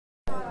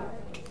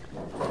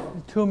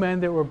two men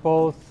that were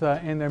both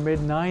in their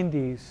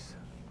mid-90s,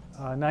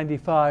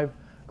 95,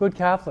 good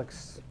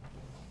Catholics.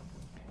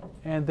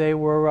 And they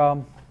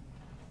were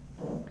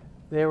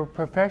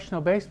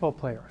professional baseball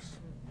players,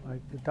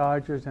 like the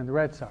Dodgers and the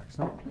Red Sox,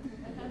 no?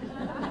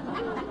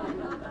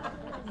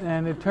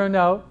 And it turned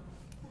out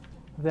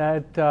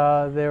that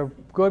they're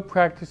good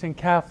practicing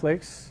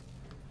Catholics,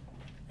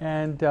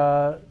 and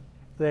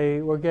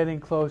they were getting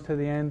close to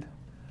the end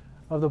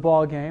of the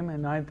ball game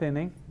in ninth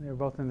inning. They were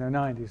both in their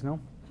 90s, no?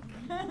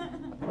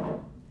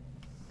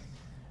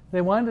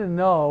 They wanted to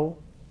know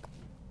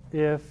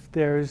if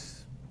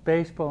there's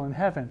baseball in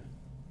heaven.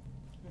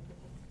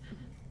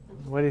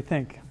 What do you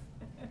think?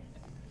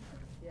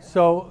 Yeah.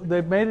 So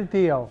they made a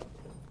deal.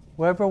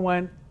 Whoever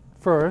went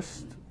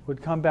first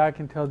would come back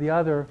and tell the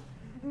other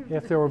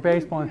if there were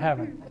baseball in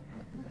heaven.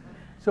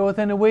 So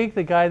within a week,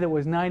 the guy that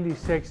was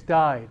 96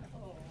 died.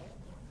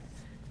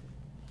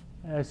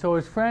 So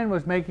his friend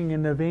was making a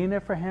novena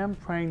for him,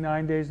 praying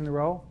 9 days in a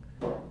row.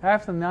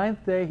 After the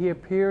 9th day, he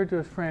appeared to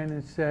his friend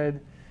and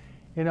said,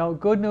 you know,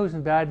 good news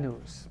and bad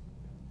news.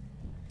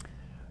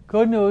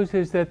 Good news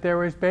is that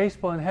there is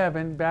baseball in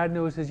heaven. Bad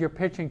news is you're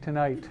pitching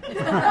tonight.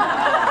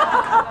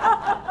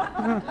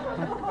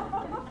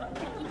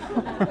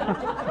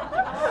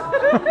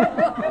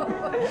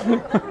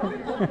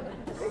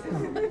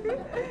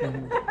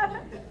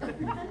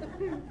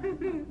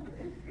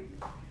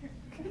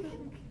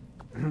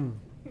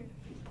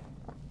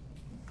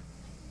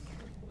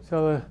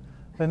 So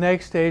the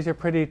next days are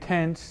pretty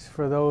tense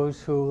for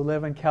those who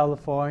live in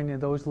California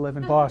and those who live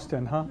in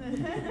Boston, huh?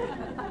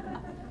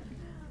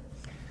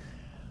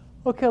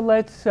 Okay,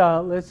 let's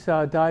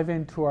dive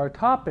into our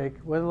topic.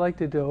 What I'd like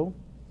to do,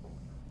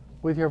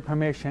 with your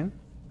permission,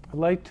 I'd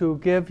like to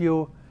give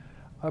you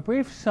a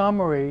brief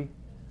summary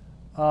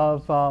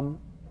of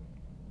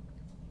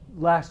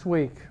last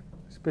week,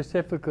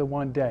 specifically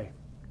one day.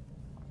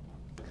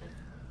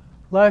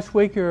 Last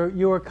week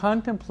you were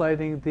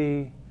contemplating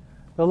the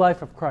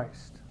life of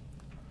Christ,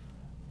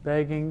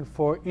 begging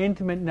for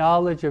intimate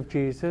knowledge of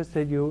Jesus,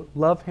 that you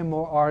love Him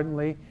more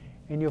ardently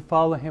and you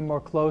follow Him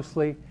more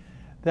closely.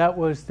 That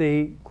was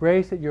the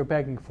grace that you're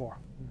begging for.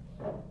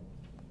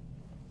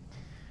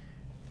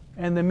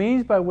 And the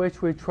means by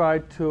which we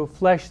tried to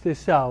flesh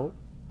this out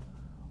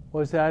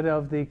was that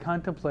of the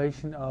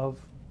contemplation of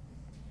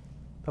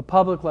the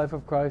public life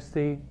of Christ,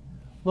 the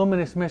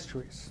luminous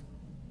mysteries,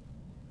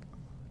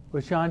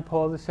 which John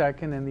Paul II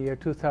in the year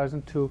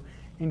 2002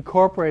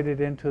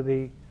 incorporated into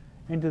the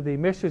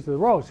mysteries of the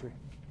Rosary.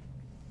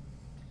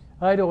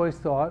 I'd always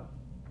thought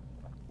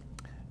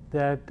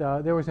that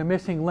there was a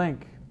missing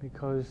link,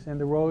 because in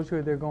the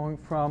Rosary they're going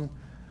from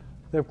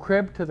the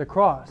crib to the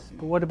cross.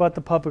 But what about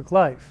the public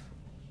life?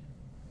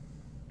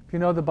 If you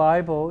know the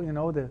Bible, you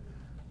know the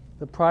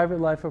private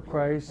life of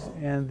Christ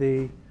and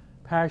the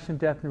passion,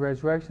 death, and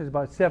resurrection is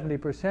about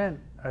 70%,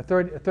 or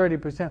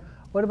 30%.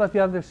 What about the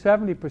other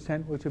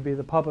 70%, which would be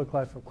the public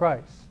life of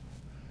Christ?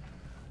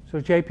 So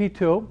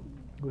JP2,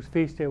 whose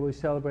feast day we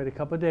celebrated a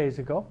couple of days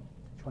ago,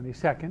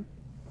 22nd,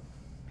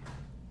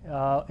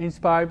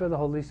 inspired by the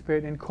Holy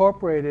Spirit,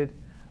 incorporated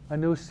a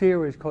new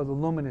series called the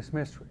Luminous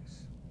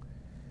Mysteries.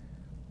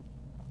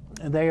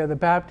 And they are the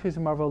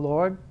baptism of our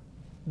Lord,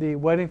 the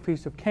wedding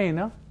feast of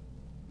Cana,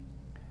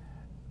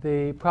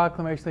 the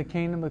proclamation of the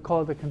kingdom, we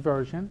call it the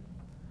conversion,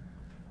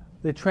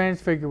 the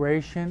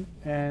transfiguration,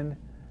 and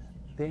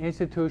the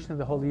institution of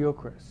the Holy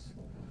Eucharist.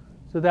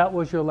 So that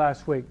was your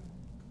last week.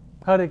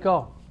 How'd it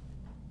go?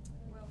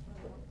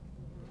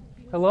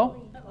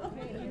 Hello?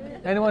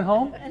 Anyone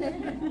home?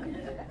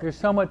 You're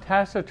somewhat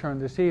taciturn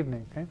this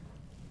evening, okay?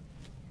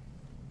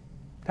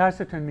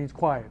 Taciturn means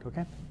quiet,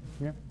 okay?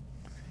 Yeah.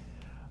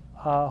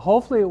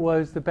 Hopefully it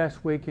was the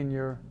best week in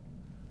your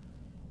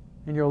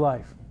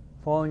life.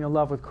 Falling in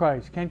love with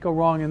Christ. Can't go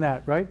wrong in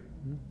that, right?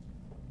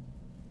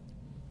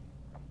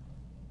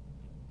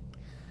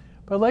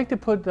 But I'd like to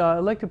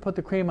put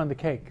the cream on the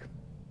cake.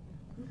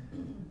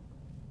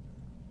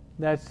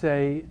 That's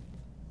a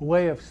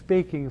way of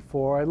speaking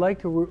for. I'd like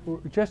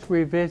to just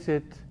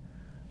revisit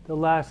the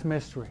last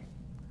mystery,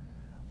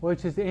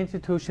 which is the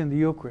institution of the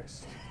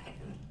Eucharist.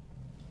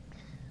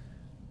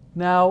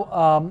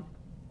 Now,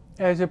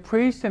 as a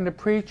priest and a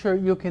preacher,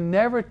 you can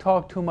never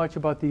talk too much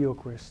about the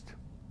Eucharist.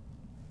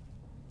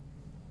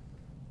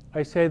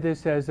 I say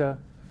this as a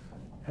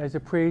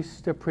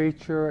priest, a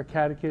preacher, a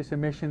catechist, a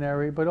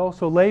missionary, but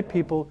also lay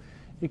people.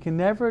 You can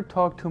never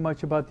talk too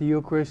much about the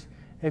Eucharist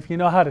if you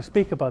know how to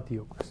speak about the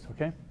Eucharist,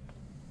 okay?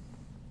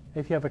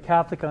 If you have a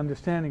Catholic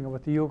understanding of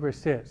what the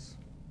Eucharist is.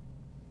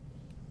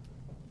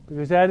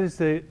 Because that is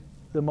the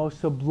most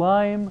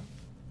sublime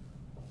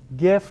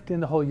gift in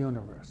the whole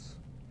universe,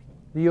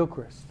 the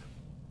Eucharist.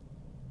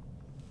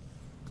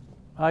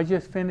 I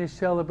just finished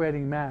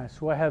celebrating Mass,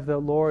 so I have the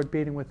Lord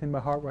beating within my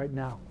heart right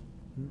now.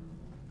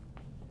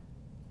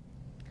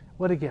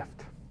 What a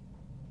gift.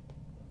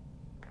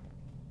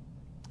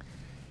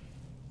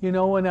 You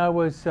know, when I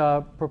was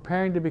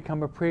preparing to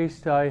become a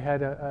priest, I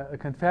had a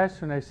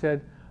confessor, and I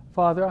said,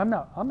 Father, I'm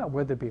not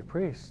worthy to be a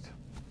priest.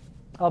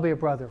 I'll be a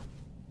brother.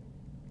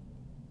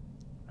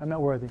 I'm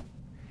not worthy.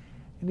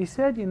 And he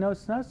said,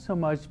 it's not so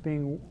much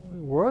being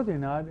worthy or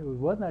not, it was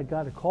whether or not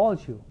God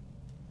calls you.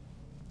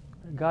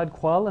 God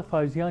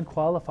qualifies the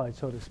unqualified,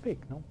 so to speak,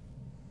 no?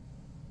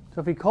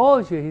 So if he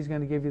calls you, he's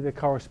going to give you the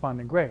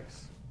corresponding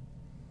grace.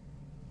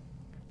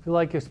 If you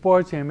like your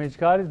sports image,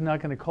 God is not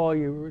going to call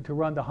you to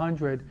run the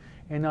 100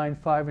 and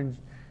 9.5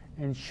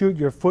 and shoot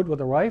your foot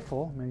with a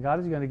rifle. I mean, God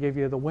is going to give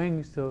you the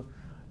wings to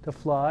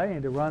fly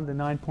and to run the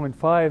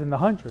 9.5 and the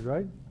 100,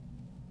 right?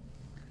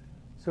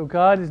 So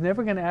God is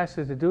never going to ask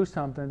us to do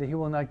something that he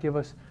will not give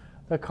us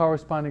the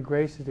corresponding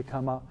graces to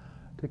come out,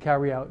 to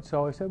carry out.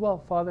 So I said,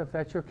 well, Father, if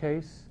that's your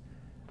case,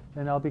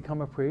 then I'll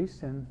become a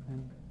priest. And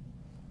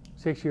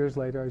 6 years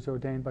later, I was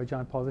ordained by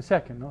John Paul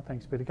II. No,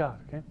 thanks be to God,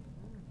 okay?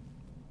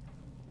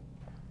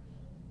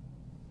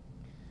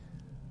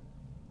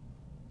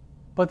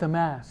 But the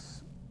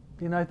Mass,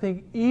 I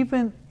think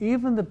even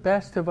the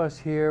best of us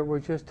here, we're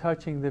just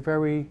touching the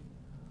very,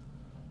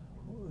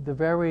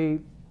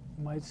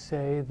 might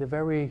say, the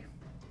very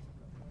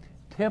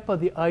tip of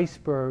the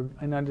iceberg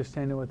in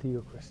understanding what the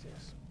Eucharist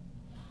is.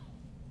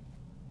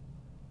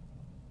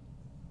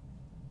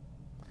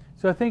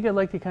 So I think I'd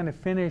like to kind of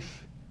finish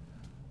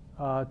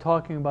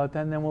talking about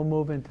that, and then we'll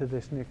move into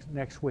this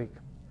next week.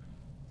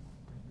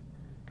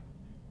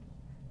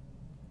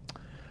 I'd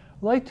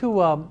like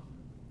to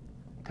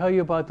tell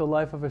you about the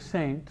life of a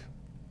saint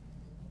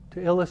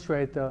to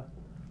illustrate the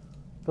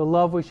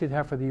love we should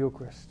have for the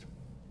Eucharist.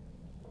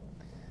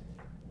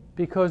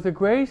 Because the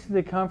graces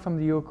that come from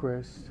the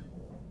Eucharist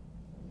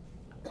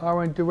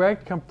are in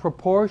direct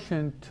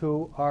proportion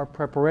to our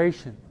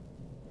preparation.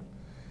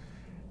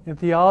 In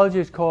theology,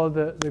 it's called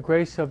the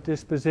grace of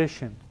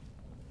disposition,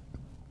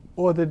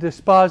 or the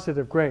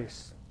dispositive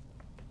grace.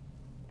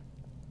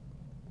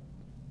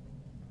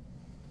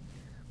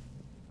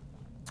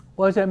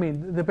 What does that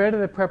mean? The better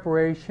the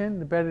preparation,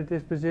 the better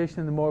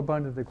disposition, the more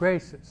abundant the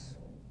graces.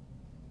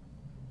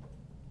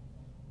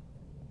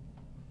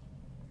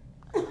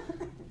 An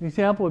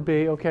example would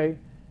be, okay,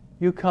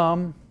 you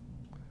come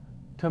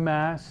to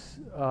Mass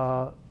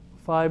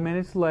 5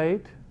 minutes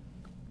late.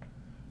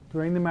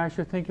 During the Mass,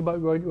 you're thinking about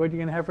what you're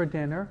going to have for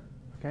dinner.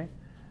 Okay?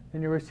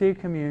 Then you receive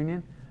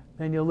communion.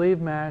 Then you leave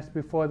Mass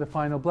before the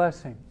final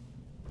blessing.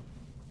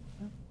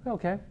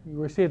 Okay, you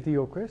receive the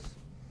Eucharist.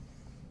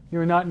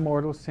 You're not in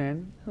mortal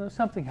sin.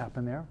 Something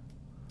happened there.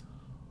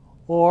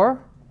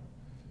 Or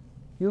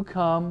you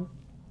come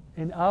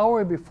an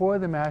hour before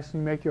the Mass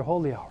and you make your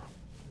holy hour.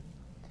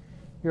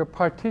 You're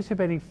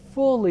participating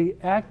fully,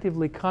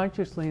 actively,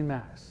 consciously in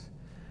Mass.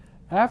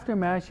 After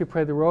Mass, you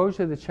pray the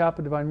Rosary, the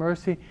Chapel of Divine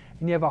Mercy,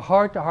 and you have a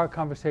heart-to-heart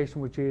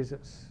conversation with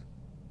Jesus.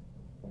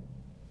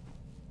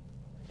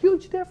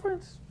 Huge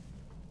difference.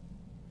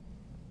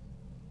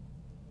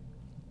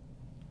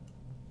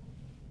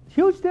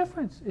 Huge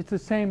difference. It's the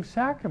same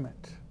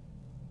sacrament,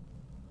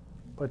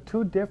 but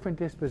two different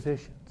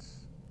dispositions.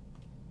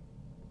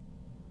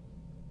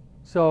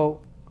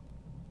 So,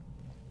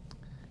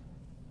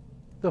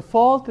 the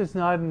fault is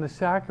not in the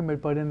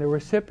sacrament, but in the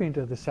recipient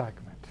of the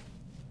sacrament,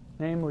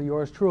 namely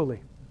yours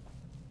truly.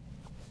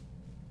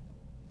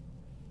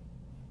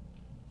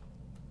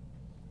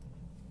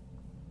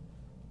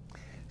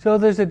 So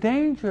there's a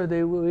danger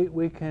that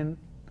we can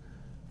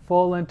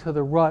fall into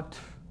the rut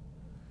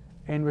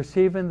in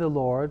receiving the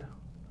Lord.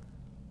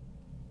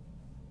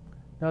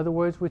 In other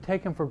words, we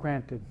take Him for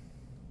granted.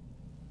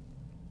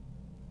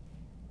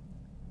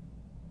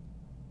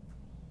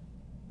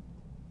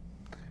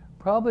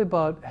 Probably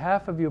about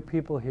half of you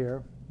people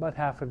here, about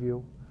half of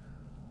you,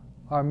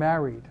 are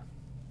married.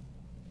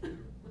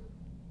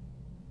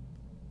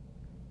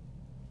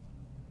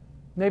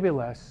 Maybe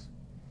less.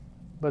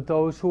 But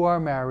those who are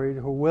married,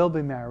 who will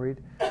be married,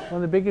 one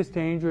of the biggest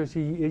dangers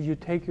is you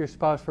take your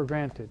spouse for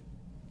granted.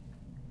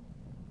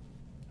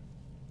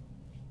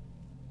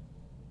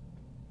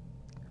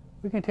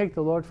 We can take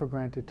the Lord for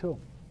granted too.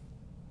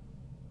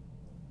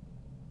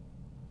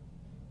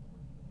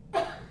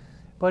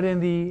 But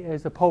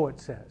as the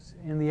poet says,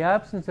 in the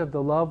absence of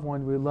the loved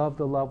one, we love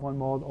the loved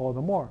one all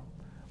the more.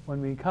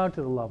 When we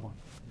encounter the loved one,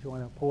 if you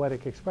want a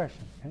poetic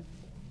expression. Okay?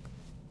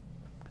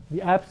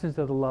 The absence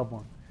of the loved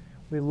one.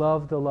 We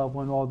love the loved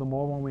one all the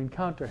more when we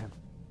encounter him.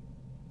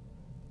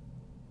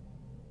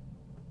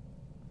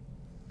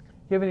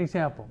 Give an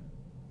example.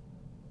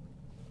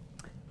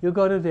 You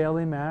go to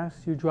daily Mass,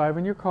 you drive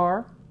in your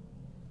car,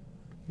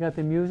 you got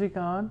the music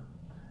on,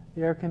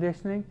 the air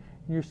conditioning,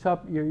 and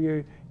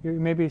you're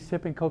maybe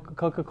sipping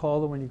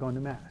Coca-Cola when you're going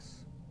to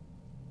Mass.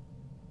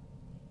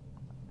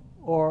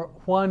 Or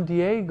Juan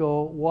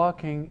Diego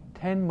walking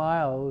 10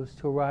 miles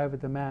to arrive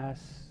at the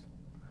Mass,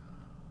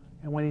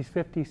 and when he's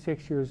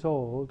 56 years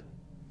old,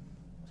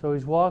 so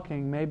he's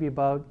walking maybe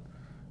about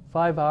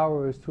 5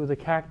 hours through the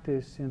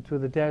cactus and through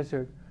the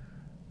desert.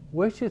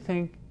 Which do you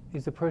think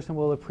is the person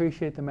will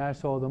appreciate the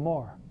Mass all the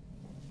more?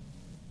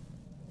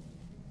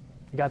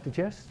 You got the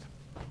gist?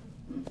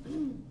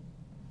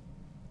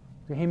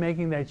 So he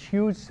making that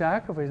huge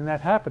sacrifice, and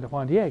that happened to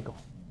Juan Diego.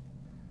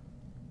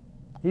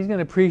 He's going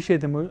to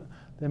appreciate the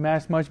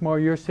Mass much more.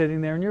 You're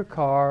sitting there in your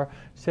car,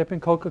 sipping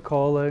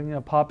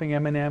Coca-Cola, popping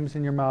M&Ms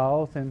in your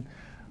mouth, and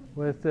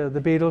with the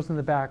Beatles in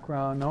the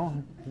background,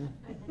 no?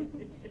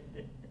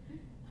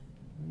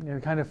 You're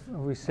kind of,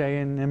 we say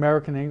in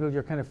American English,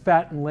 you're kind of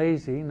fat and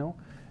lazy, no?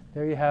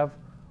 There you have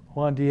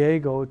Juan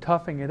Diego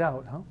toughing it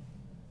out, huh?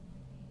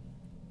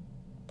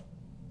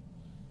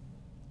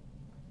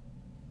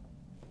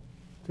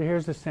 So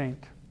here's the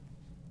saint.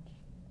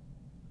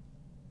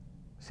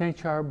 Saint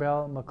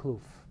Charbel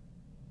Makhlouf.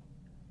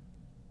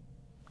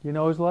 You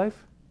know his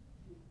life?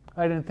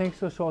 I didn't think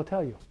so, so I'll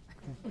tell you.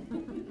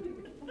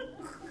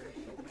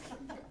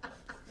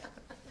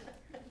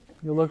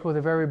 You look with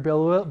a very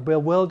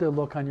bewildered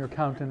look on your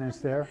countenance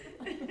there.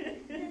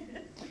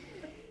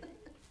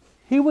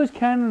 He was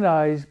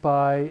canonized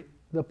by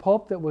the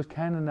Pope that was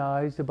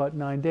canonized about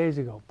 9 days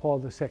ago, Paul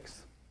VI.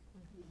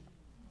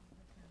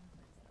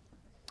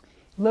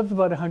 He lived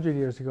about 100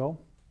 years ago.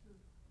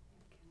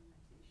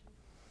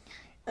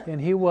 And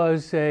he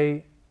was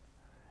a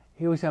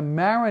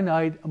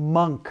Maronite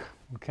monk,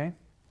 okay?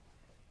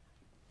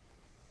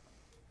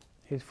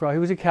 He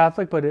was a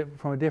Catholic, but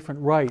from a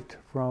different rite.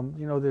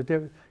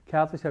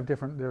 Catholics have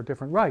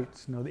different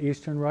rites. You know, the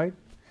Eastern Rite,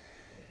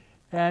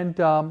 and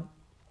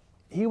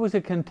he was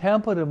a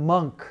contemplative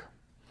monk.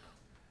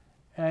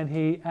 And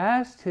he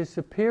asked his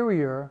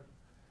superior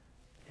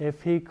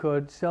if he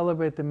could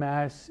celebrate the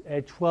Mass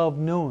at 12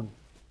 noon.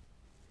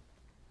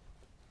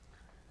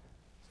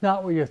 It's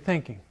not what you're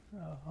thinking.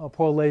 A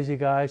poor lazy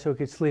guy so he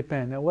could sleep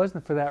in. It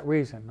wasn't for that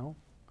reason, no.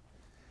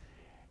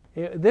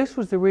 This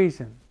was the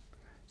reason.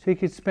 So he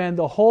could spend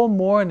the whole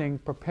morning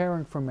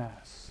preparing for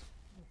Mass.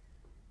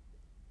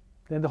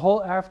 Then the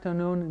whole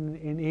afternoon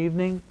and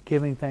evening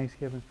giving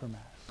thanksgiving for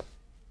Mass.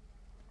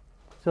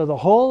 So the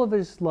whole of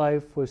his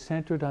life was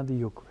centered on the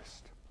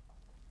Eucharist.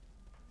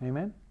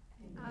 Amen?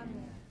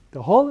 Amen.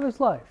 The whole of his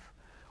life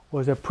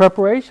was a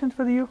preparation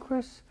for the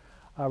Eucharist,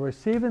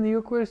 receiving the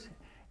Eucharist,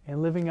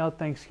 and living out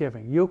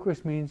Thanksgiving.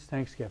 Eucharist means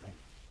Thanksgiving.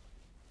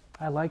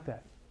 I like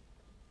that.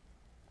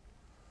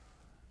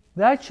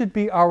 That should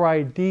be our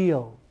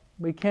ideal.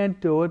 We can't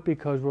do it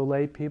because we're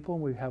lay people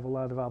and we have a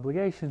lot of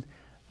obligations.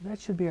 That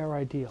should be our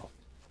ideal.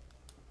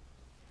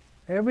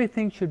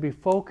 Everything should be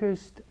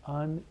focused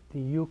on the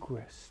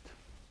Eucharist.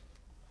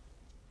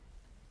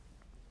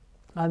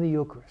 On the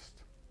Eucharist.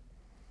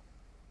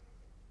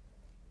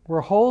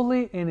 We're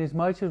holy in as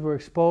much as we're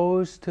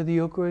exposed to the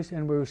Eucharist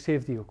and we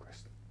receive the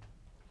Eucharist.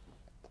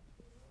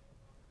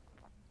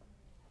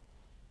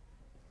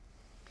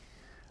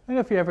 I don't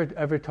know if you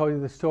ever told you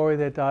the story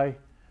that I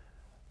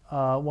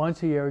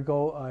once a year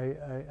ago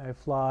I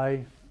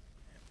fly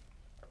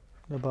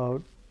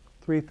about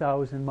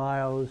 3,000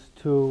 miles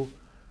to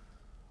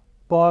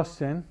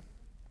Boston,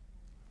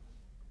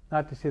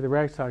 not to see the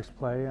Red Sox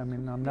play. I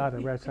mean, I'm not a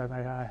Red Sox.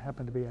 I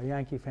happen to be a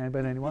Yankee fan,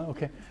 but anyway,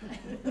 okay.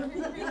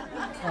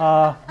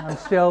 I'm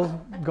still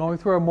going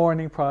through a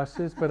mourning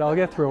process, but I'll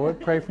get through it.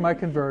 Pray for my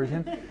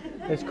conversion.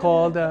 It's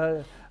called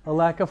a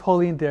lack of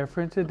holy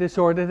indifference, a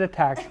disordered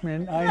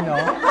attachment. I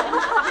know.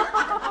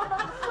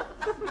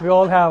 We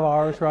all have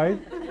ours, right?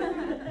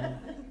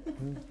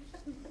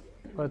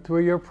 But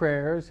through your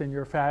prayers and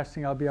your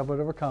fasting, I'll be able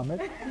to overcome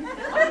it.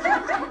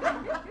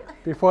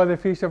 Before the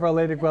Feast of Our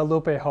Lady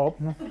Guadalupe, hope.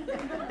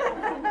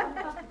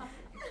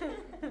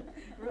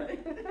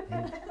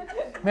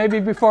 Maybe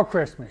before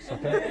Christmas,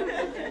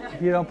 okay?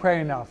 You don't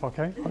pray enough,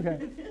 okay?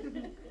 Okay.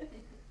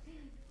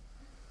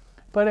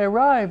 But I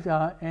arrived,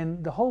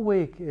 and the whole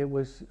week it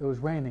was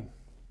raining.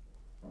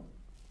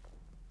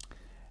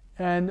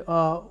 And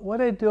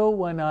what I do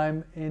when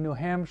I'm in New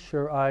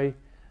Hampshire, I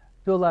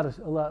do a lot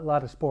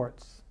of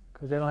sports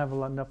because I don't have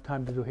enough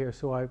time to do here.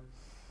 So I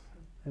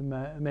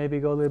maybe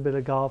go a little bit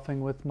of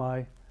golfing with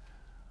my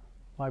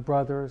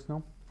brothers.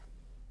 No.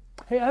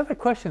 Hey, I have a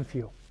question for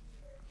you.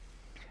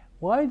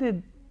 Why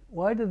did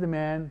the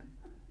man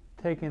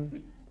take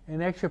an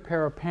extra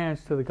pair of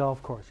pants to the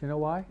golf course? You know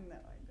why? No, I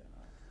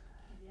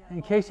don't.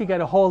 In case he got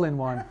a hole in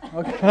one.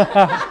 Okay.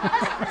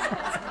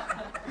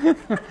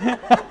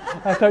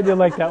 I thought you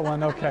liked that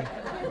one. Okay.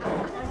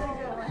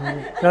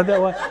 Got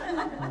that one?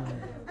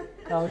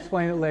 I'll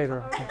explain it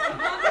later. Okay.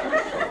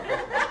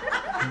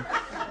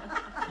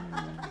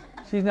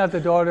 She's not the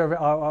daughter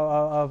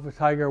of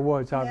Tiger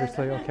Woods,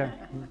 obviously. Okay.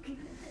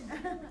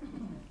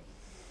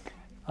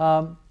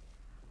 But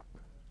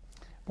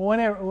when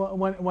I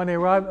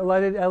arrive, I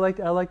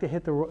like to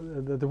hit the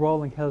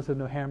rolling hills of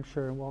New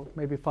Hampshire, and well,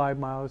 maybe 5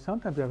 miles.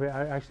 Sometimes I've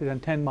actually done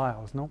 10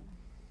 miles. No.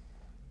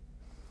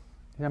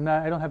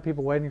 I don't have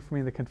people waiting for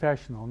me in the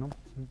confessional. No.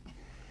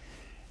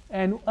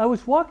 And I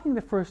was walking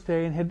the first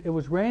day, and it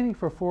was raining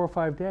for 4 or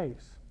 5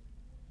 days.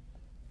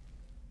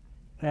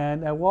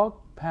 And I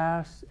walked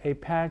past a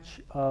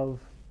patch of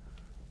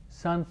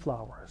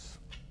sunflowers.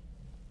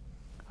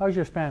 How's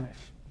your Spanish?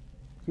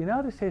 Do you know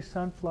how to say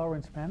sunflower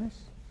in Spanish?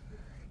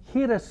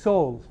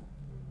 Girasol.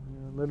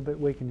 You're a little bit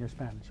weak in your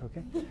Spanish,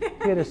 okay?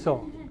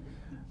 Girasol.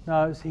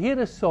 Now,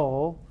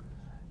 girasol,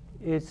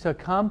 it's a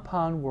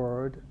compound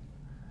word.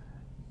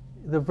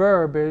 The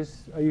verb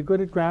is, are you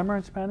good at grammar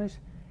in Spanish?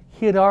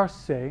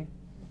 Girarse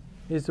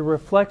is the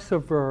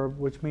reflexive verb,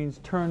 which means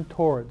turn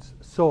towards,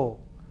 sol.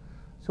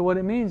 So what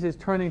it means is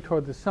turning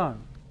toward the sun.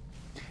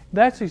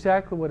 That's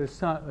exactly what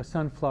a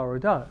sunflower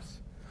does.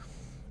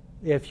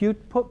 If you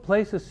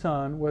place a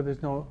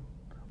sunflower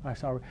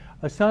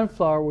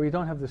where you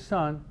don't have the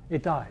sun,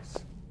 it dies.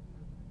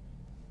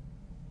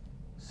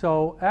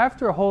 So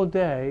after a whole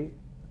day,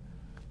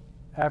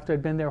 after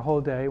I'd been there a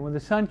whole day, when the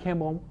sun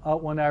came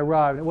out when I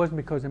arrived, it wasn't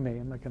because of me.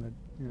 I'm not going to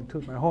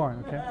toot my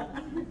horn, okay?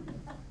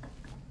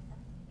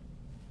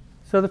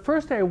 So the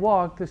first day I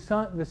walked,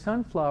 the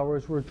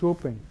sunflowers were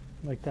drooping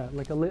like that,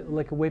 like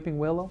a weeping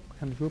willow,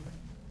 kind of drooping.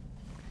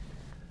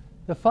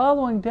 The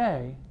following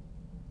day,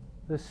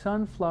 the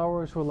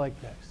sunflowers were like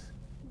this.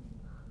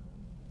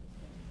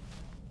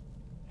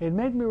 It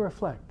made me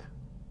reflect.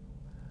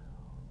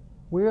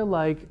 We're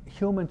like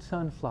human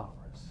sunflowers.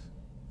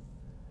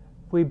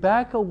 If we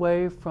back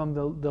away from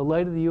the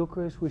light of the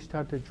Eucharist, we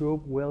start to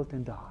droop, wilt,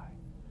 and die.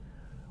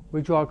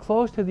 We draw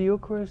close to the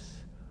Eucharist,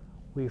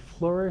 we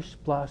flourish,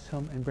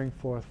 blossom, and bring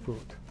forth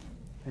fruit.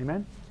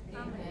 Amen?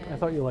 Amen. I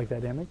thought you liked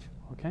that image.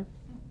 Okay?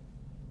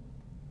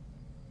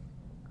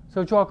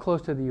 So draw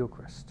close to the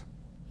Eucharist.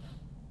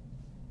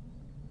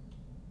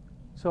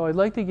 So I'd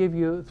like to give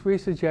you 3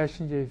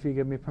 suggestions if you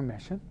give me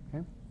permission.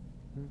 Okay?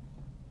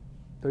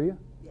 Do you?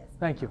 Yes.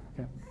 Thank you.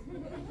 Okay.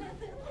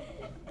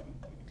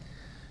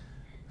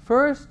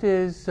 First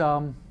is,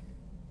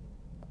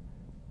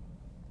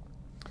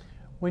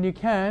 when you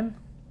can,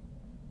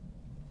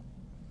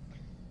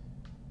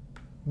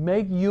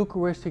 make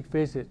Eucharistic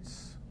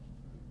visits.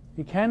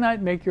 You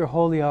cannot make your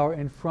holy hour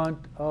in front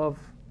of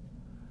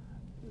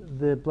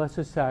the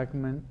Blessed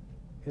Sacrament.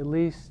 At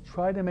least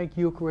try to make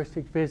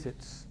Eucharistic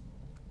visits.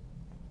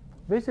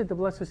 Visit the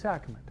Blessed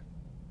Sacrament.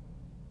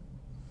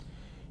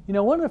 You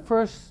know, one of the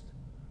first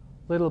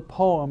little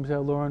poems I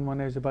learned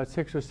when I was about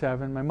 6 or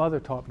 7, my mother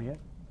taught me it,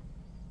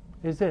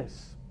 is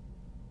this.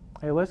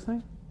 Are you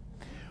listening?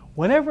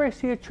 Whenever I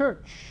see a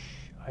church,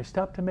 I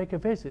stop to make a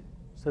visit,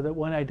 so that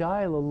when I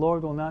die, the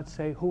Lord will not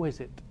say, "Who is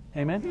it?"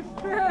 Amen?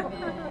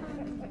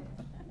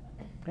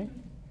 Okay?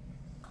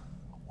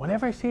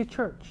 Whenever I see a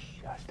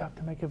church, I stop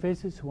to make a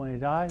visit, so when I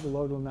die, the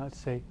Lord will not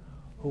say,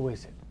 "Who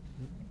is it?"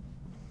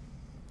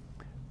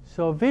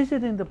 So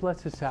visiting the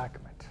Blessed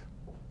Sacrament.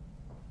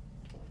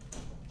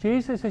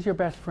 Jesus is your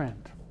best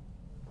friend.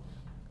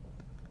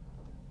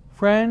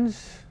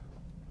 Friends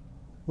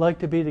like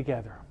to be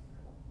together.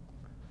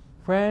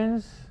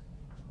 Friends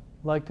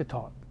like to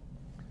talk.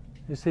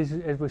 As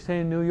we say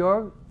in New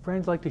York,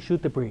 friends like to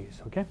shoot the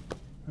breeze, okay?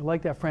 I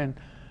like that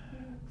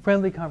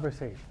friendly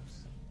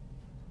conversations.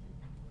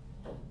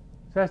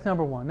 So that's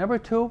number 1. Number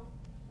 2,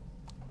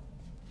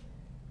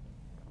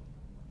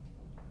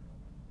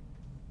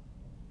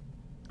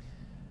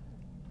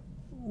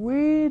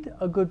 read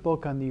a good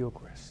book on the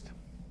Eucharist.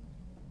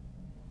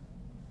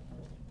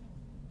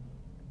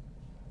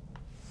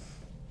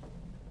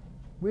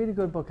 Read a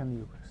good book on the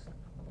Eucharist.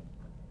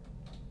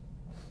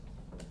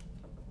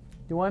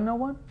 You want to know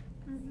one?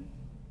 Mm-hmm.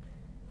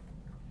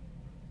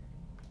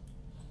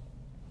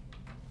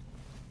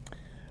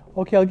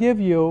 Okay, I'll give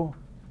you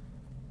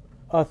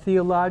a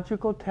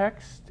theological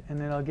text,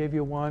 and then I'll give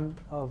you one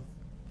of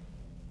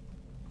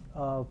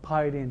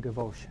piety and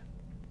devotion.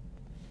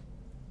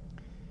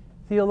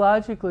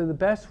 Theologically, the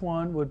best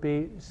one would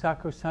be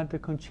Sacrosancta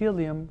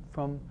Concilium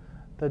from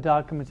the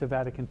documents of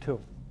Vatican II.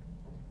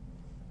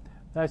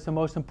 That's the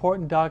most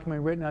important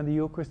document written on the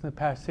Eucharist in the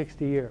past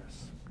 60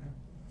 years.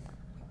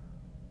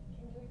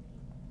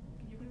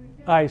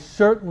 I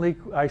certainly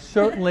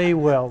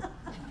will.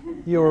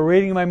 You were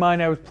reading my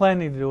mind. I was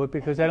planning to do it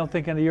because I don't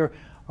think any of you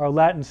are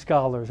Latin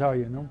scholars, are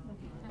you? No?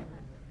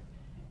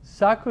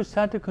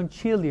 Sacrosancta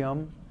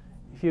Concilium,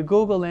 if you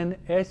Google in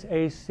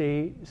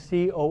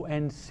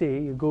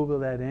SACCONC, you Google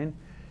that in,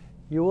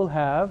 you will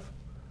have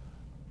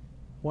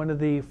one of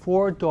the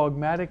 4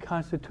 dogmatic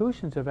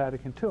constitutions of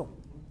Vatican II.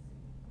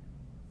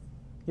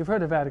 You've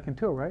heard of Vatican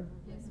II, right?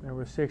 Yes. There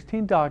were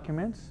 16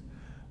 documents.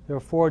 There were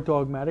 4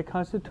 dogmatic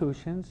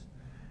constitutions.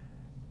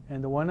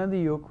 And the one on the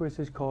Eucharist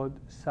is called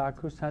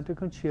Sacrosancta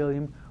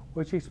Concilium,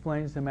 which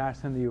explains the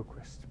Mass and the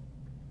Eucharist.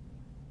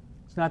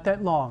 It's not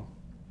that long.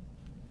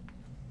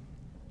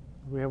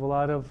 We have a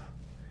lot of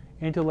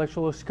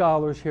intellectual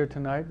scholars here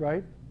tonight,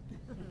 right?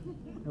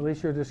 At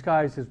least you're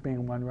disguised as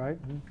being one, right?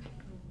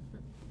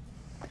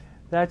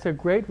 That's a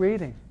great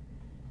reading.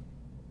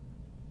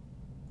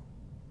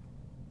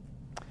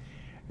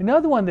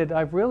 Another one that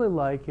I really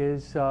like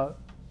is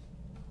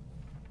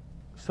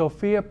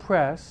Sophia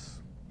Press,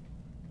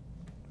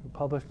 who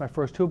published my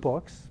first 2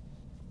 books.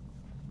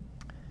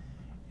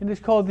 And it's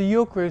called The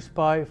Eucharist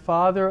by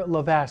Father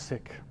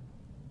Lavasic.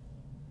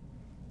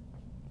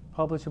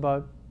 Published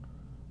about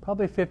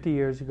probably 50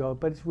 years ago,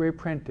 but it's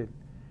reprinted.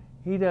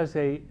 He does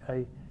a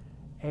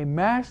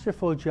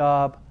masterful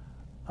job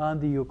on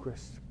the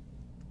Eucharist.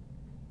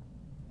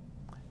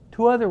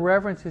 2 other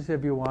references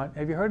if you want.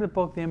 Have you heard of the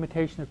book The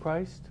Imitation of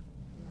Christ?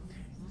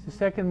 It's the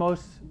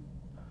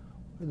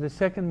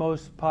second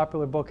most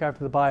popular book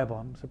after the Bible.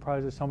 I'm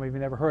surprised that some of you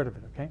never heard of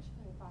it, okay?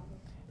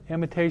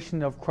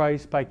 Imitation of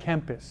Christ by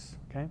Kempis,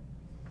 okay?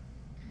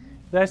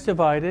 That's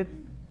divided.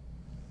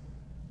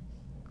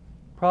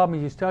 Problem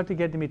is, you start to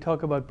get to me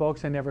talk about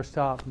books, I never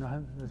stop.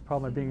 No, that's the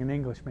problem of being an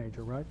English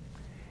major, right?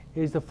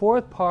 Is the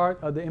fourth part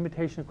of the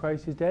Imitation of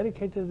Christ is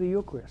dedicated to the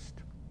Eucharist.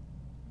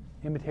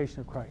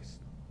 Imitation of Christ.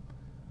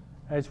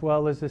 As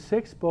well as the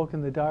sixth book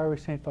in the Diary of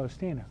St.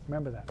 Faustina.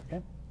 Remember that,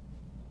 okay?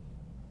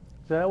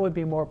 So that would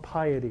be more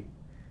piety.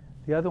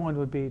 The other one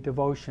would be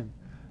devotion.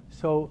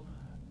 So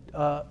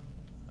the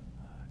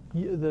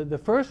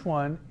first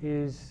one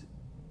is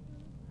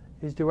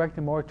directed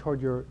more toward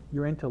your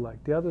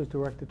intellect. The other is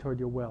directed toward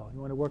your will.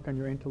 You want to work on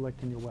your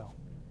intellect and your will.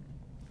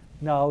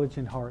 Knowledge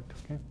and heart,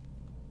 okay?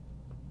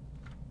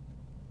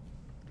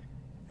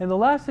 And the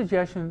last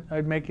suggestion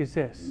I'd make is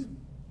this.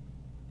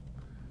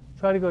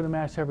 Try to go to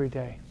Mass every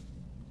day.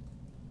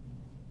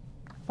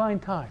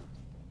 Find time.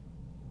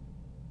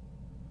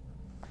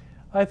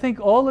 I think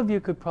all of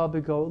you could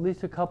probably go at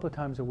least a couple of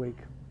times a week.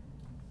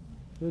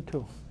 You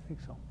too, I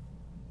think so.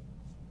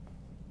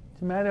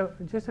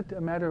 It's just a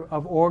matter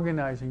of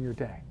organizing your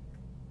day.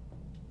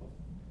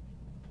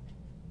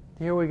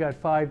 Here we got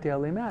 5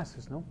 daily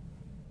Masses, no?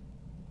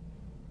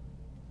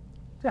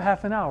 It's a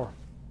half an hour.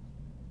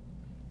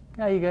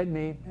 Now you got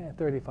me,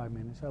 35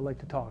 minutes. I like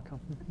to talk. Huh?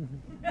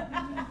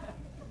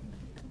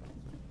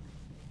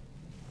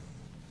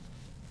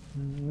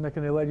 I'm not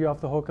going to let you off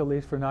the hook at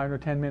least for 9 or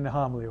 10 minute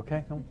homily,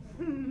 okay? No?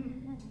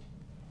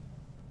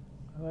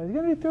 It's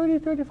going to be 30,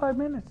 35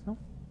 minutes, no?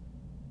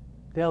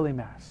 Daily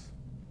Mass.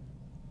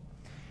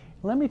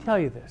 Let me tell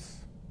you this.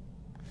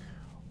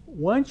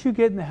 Once you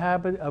get in the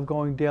habit of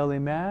going daily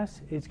Mass,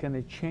 it's going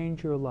to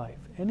change your life.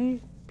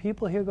 Any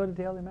people here go to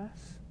daily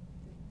Mass?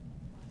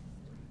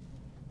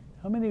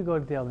 How many of you go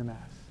to daily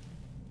Mass?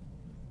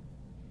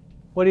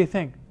 What do you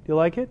think? Do you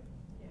like it?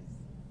 Yes.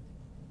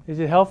 Is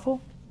it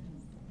helpful?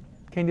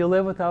 Can you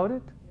live without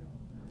it?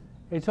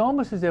 It's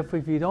almost as if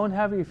you don't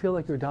have it, you feel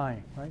like you're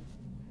dying, right?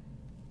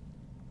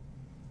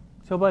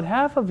 So about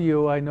half of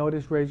you, I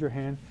noticed, raise your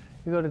hand,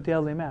 you go to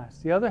daily Mass.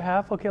 The other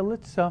half, okay,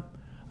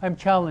 I'm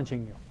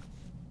challenging you.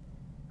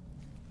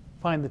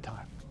 Find the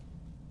time.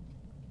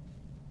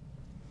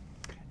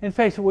 And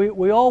face it,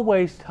 we all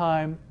waste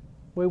time.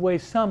 We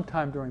waste some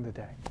time during the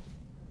day.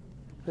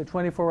 The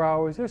 24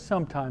 hours, there's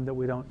some time that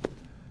we don't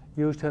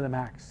use to the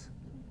max.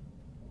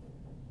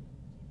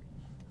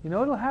 You know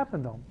what'll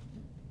happen though?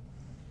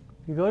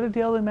 You go to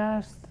daily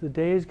Mass, the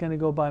day is going to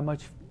go by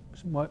much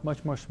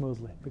more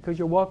smoothly because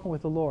you're walking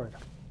with the Lord.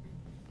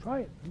 Try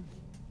it.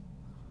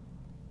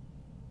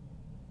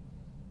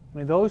 I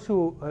mean, those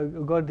who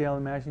go to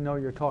daily Mass, you know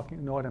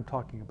what I'm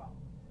talking about.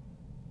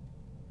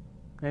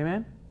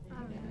 Amen?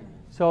 Amen.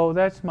 So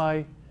that's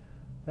my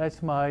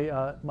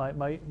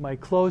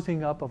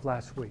closing up of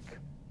last week.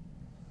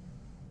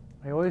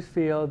 I always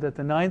feel that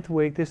the 9th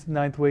week, this is the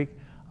 9th week,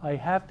 I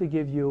have to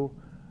give you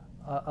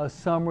a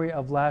summary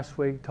of last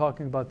week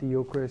talking about the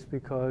Eucharist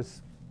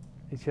because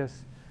it's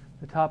just,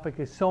 the topic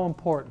is so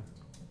important.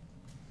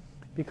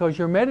 Because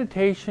your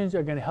meditations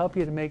are going to help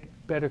you to make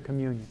better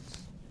communions.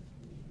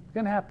 It's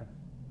going to happen.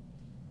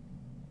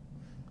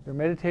 Your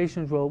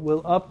meditations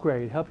will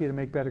upgrade, help you to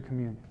make better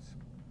communions.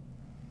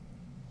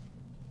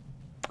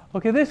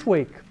 Okay, this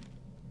week,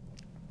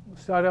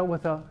 start out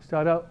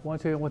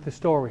once again with a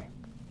story.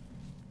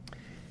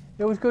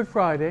 It was Good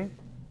Friday,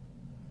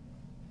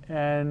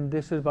 and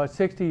this was about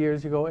 60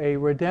 years ago. A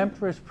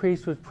Redemptorist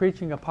priest was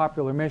preaching a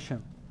popular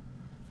mission.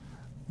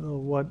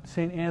 What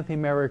St. Anthony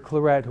Mary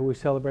Claret, who we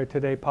celebrate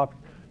today,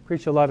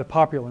 preached a lot of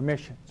popular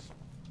missions.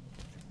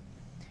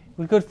 It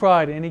was Good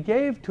Friday, and he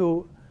gave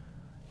to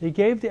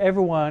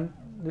everyone.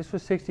 This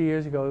was 60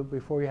 years ago,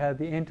 before you had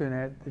the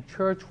internet. The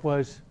church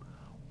was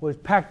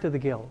packed to the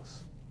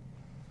gills,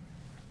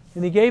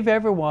 and he gave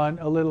everyone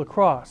a little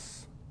cross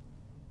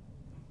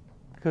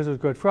because it was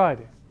Good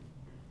Friday.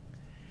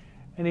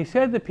 And he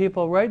said to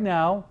people, right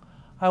now,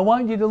 I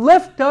want you to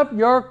lift up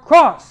your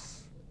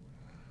cross.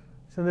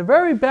 So in the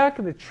very back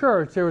of the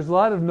church, there was a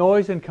lot of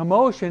noise and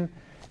commotion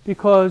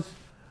because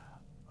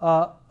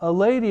a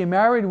lady, a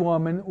married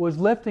woman, was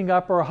lifting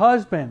up her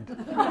husband.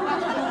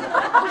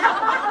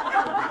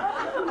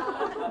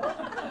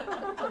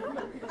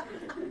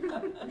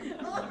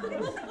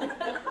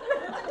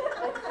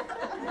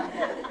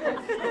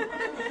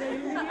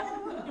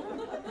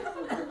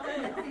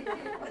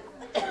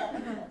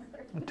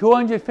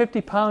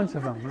 250 pounds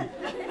of them.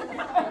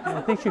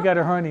 I think she got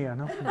a hernia,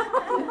 no?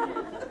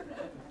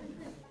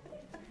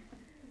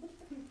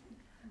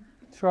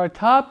 So our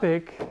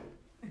topic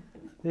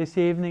this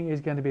evening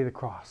is going to be the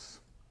cross.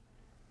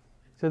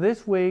 So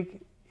this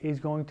week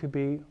is going to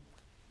be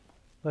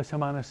La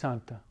Semana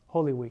Santa,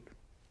 Holy Week.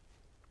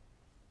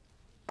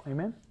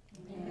 Amen?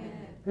 Amen.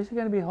 This is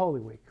going to be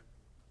Holy Week.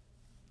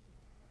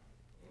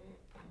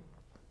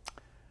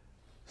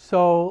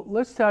 So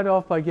let's start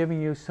off by giving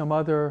you some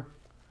other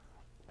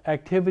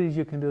activities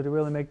you can do to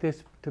really make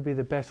this to be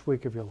the best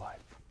week of your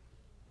life.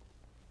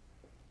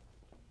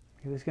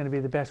 This is going to be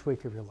the best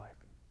week of your life.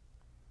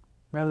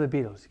 Remember the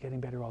Beatles, getting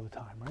better all the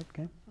time, right?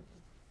 Okay.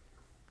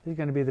 This is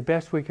going to be the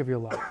best week of your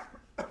life.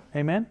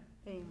 Amen?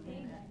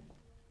 Amen.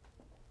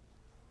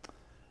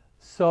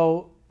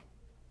 So,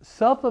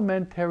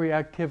 supplementary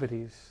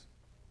activities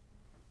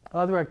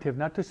other activity,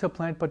 not to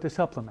supplant, but to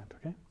supplement,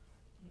 okay?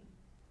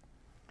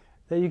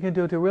 That you can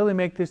do to really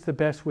make this the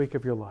best week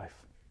of your life.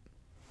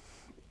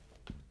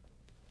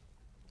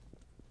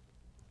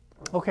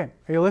 Okay,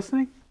 are you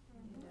listening?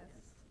 Yes.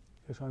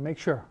 Just want to make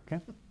sure,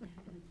 okay?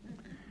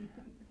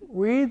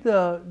 Read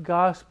the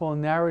gospel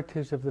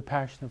narratives of the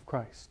Passion of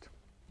Christ.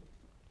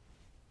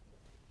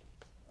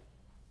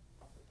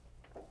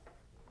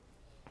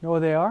 Know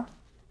what they are?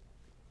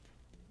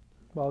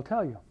 Well, I'll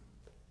tell you.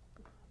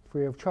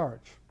 Free of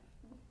charge.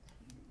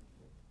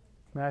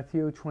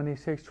 Matthew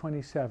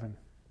 26:27.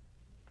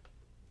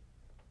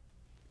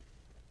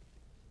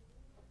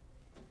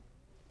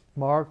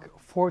 Mark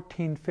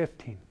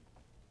 14:15.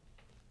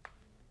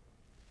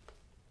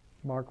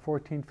 Mark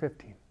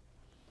 14:15.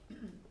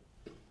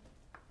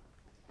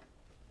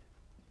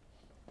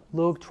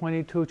 Luke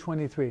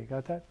 22:23.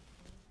 Got that?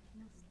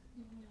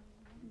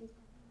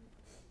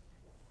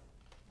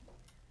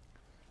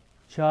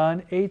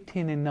 John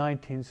 18 and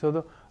 19.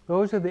 So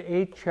those are the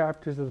 8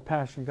 chapters of the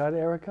Passion. Got it,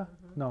 Erica?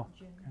 No.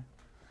 Okay.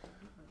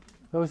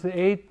 Those are the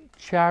 8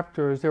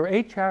 chapters. There are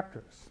 8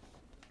 chapters.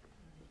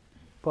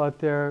 But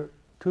there are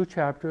 2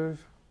 chapters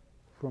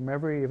from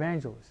every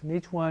evangelist. And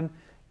each one is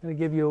going to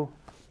give you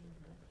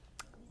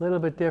a little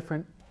bit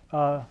different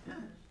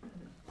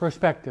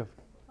perspective.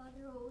 Father,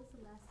 what was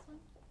the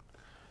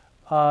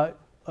last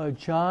one?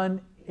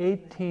 John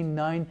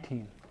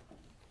 18:19.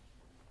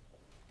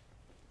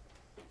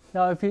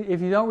 Now, if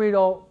you don't read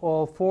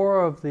all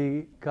 4 of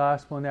the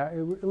gospel now,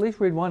 at least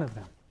read one of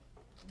them,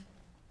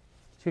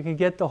 so you can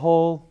get the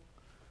whole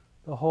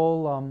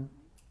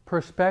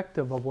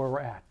perspective of where we're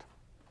at.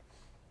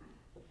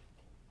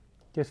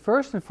 Because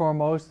first and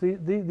foremost,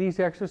 these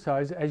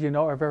exercises, as you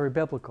know, are very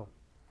biblical.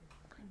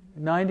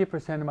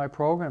 90% of my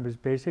program is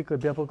basically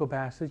biblical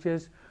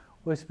passages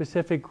with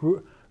specific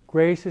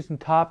graces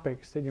and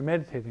topics that you're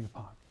meditating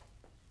upon.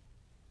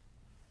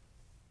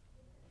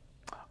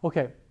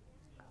 Okay.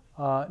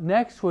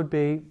 Next would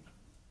be,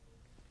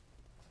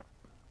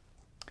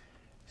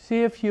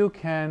 see if you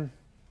can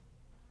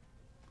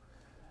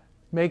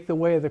make the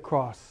way of the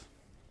cross.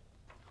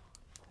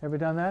 Ever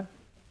done that?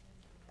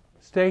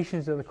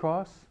 Stations of the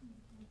cross?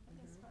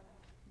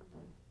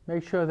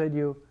 Make sure that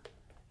you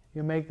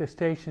make the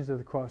stations of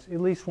the cross at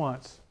least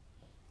once.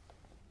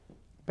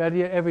 Better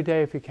yet, every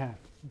day if you can.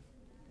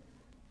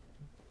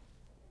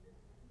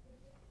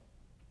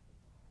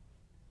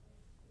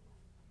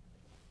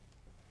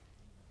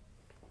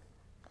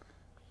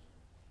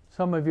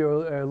 Some of you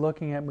are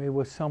looking at me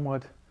with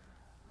somewhat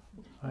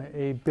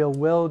a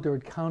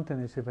bewildered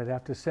countenance, if I'd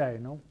have to say,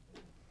 no?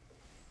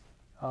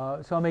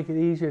 So I'll make it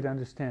easier to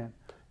understand.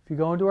 If you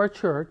go into our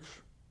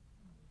church,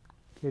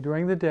 okay,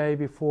 during the day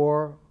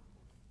before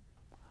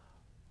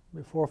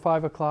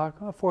 5 o'clock,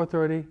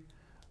 4:30,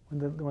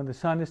 when the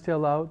sun is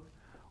still out,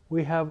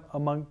 we have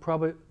among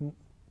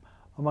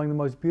the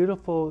most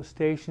beautiful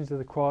stations of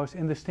the cross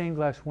in the stained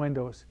glass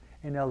windows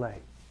in LA.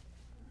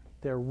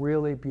 They're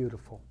really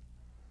beautiful.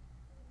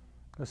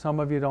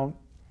 Some of you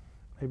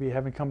maybe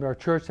haven't come to our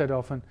church that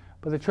often,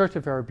 but the church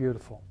is very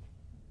beautiful.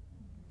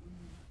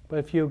 But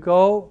if you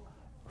go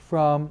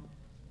from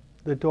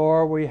the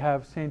door where you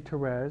have St.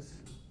 Therese,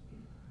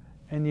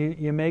 and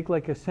you make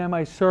like a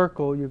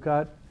semicircle, you've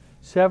got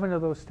 7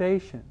 of those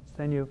stations.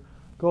 Then you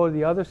go to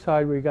the other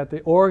side where you got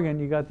the organ,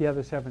 you got the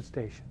other 7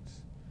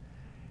 stations.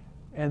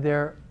 And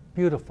they're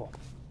beautiful.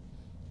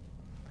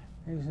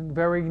 It's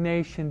very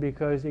Ignatian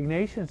because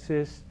Ignatian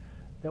insists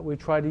that we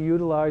try to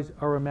utilize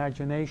our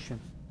imagination.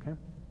 Okay?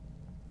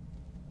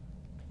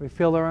 We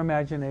fill our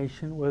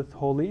imagination with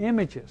holy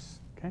images.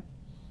 Okay?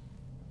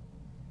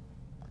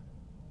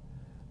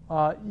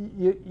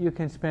 You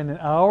can spend an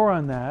hour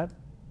on that,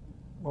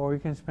 or you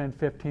can spend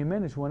 15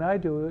 minutes. When I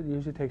do it, it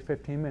usually takes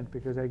 15 minutes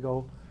because I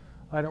don't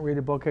read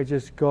a book, I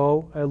just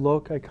go, I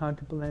look, I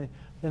contemplate,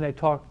 then I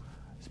talk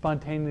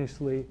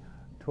spontaneously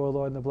to our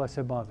Lord and the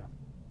Blessed Mother.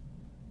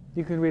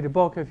 You can read a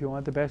book if you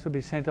want. The best would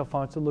be St.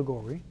 Alfonso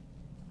Liguori.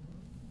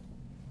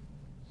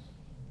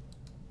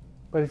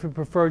 But if you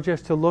prefer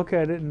just to look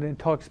at it and then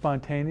talk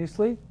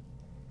spontaneously,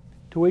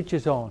 to each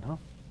his own, huh?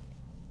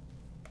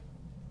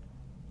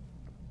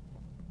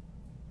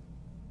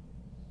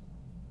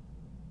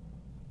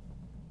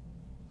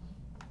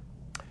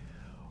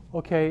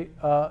 Okay,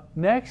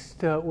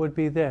 next would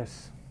be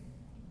this.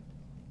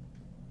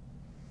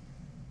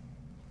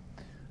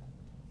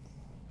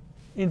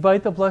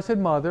 Invite the Blessed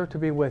Mother to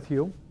be with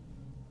you.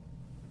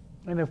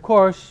 And of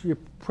course, you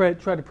try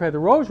to pray the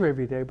Rosary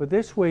every day, but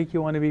this week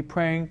you want to be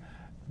praying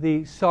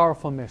the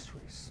sorrowful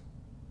mysteries,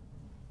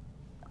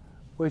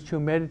 which you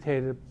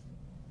meditated.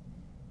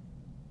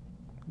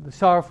 The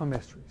sorrowful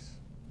mysteries.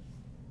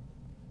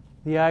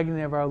 The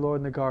agony of our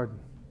Lord in the garden.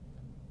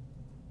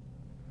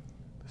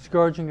 The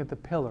scourging at the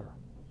pillar.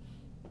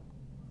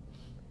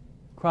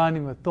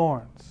 Crowning with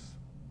thorns.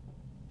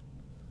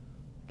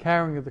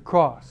 Carrying of the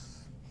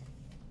cross.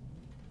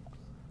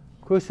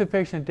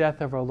 Crucifixion and death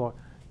of our Lord.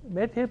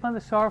 Meditate upon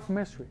the sorrowful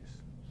mysteries.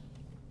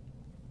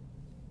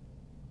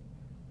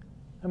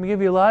 I'm going to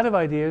give you a lot of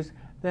ideas.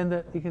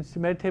 Then you can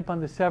meditate upon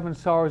the 7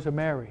 sorrows of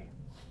Mary.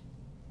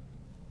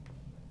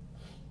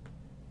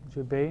 which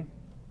would be,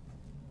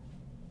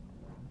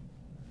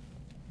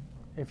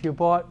 if you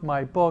bought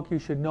my book, you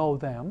should know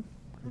them.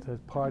 It's a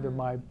part of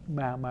my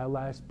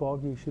last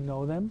book. You should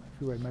know them.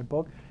 If you read my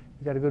book,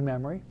 you got a good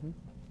memory.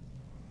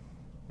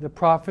 The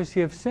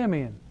prophecy of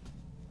Simeon.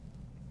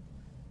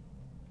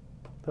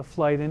 The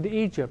flight into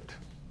Egypt.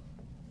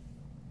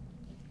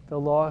 The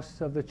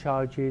loss of the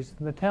child Jesus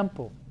in the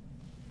temple.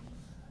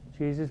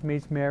 Jesus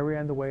meets Mary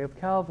on the way of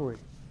Calvary.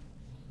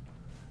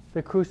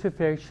 The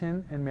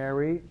crucifixion and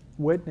Mary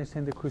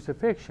witnessing the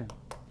crucifixion.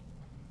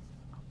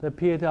 The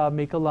Pietà of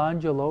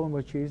Michelangelo, in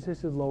which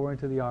Jesus is lowered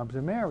into the arms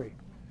of Mary.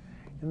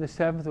 And the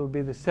seventh would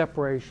be the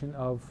separation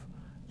of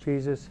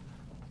Jesus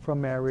from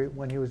Mary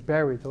when he was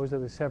buried. Those are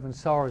the 7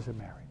 sorrows of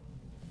Mary.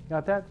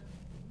 Got that?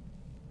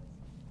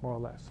 More or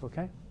less,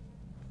 okay?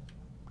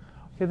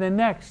 Okay, then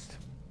next.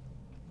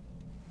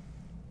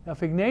 Now,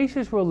 if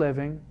Ignatius were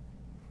living,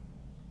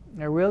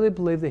 I really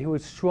believe that he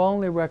would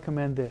strongly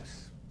recommend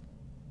this.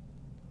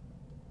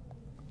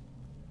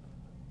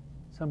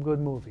 Some good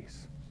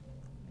movies.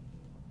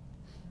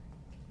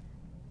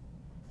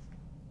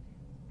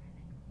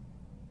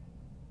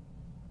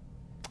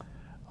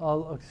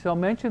 So I'll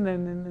mention that,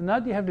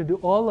 not that you have to do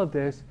all of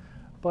this,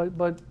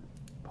 but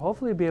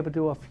hopefully be able to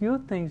do a few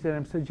things that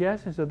I'm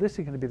suggesting, so this is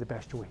going to be the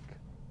best week.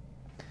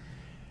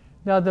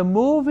 Now, the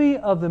movie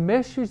of the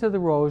Mysteries of the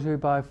Rosary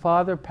by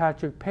Father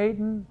Patrick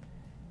Peyton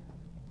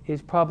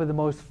is probably the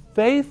most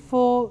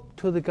faithful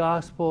to the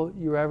gospel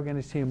you're ever going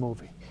to see a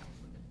movie.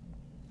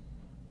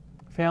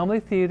 Family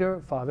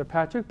Theater, Father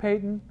Patrick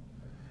Peyton.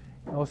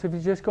 Also, if you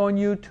just go on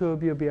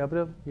YouTube, you'll be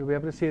able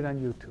to see it on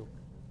YouTube.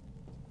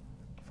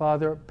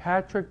 Father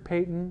Patrick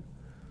Peyton,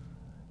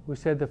 who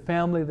said the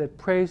family that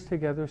prays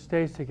together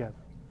stays together.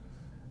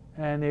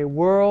 And a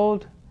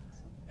world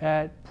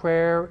at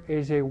prayer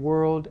is a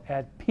world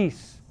at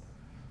peace.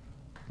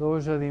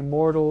 Those are the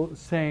immortal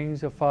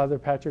sayings of Father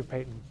Patrick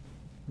Peyton.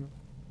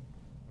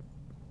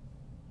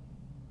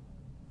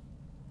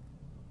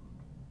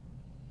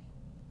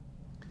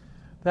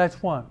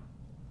 That's one.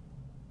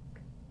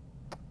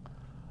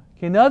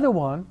 Okay, another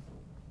one,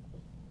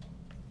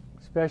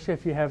 especially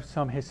if you have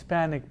some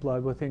Hispanic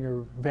blood within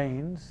your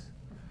veins,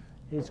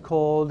 is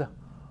called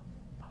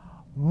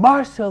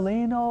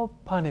Marcelino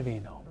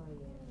Panevino.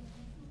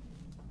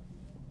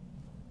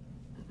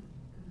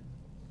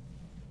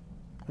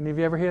 Any of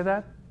you ever hear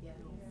that? Yes.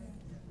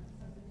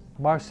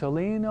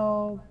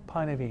 Marcelino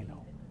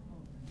Panevino.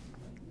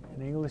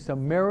 In English, a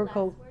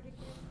miracle.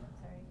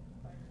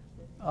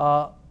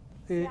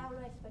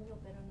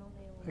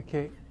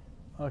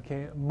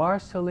 Okay,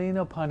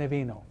 Marcelino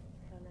Panevino.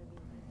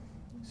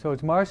 So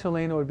it's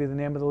Marcelino would be the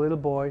name of the little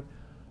boy.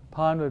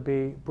 Pan would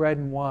be bread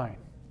and wine.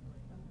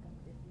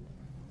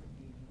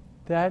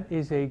 That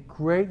is a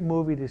great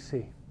movie to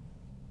see.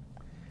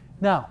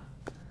 Now,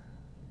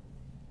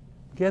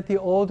 get the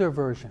older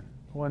version,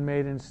 one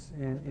made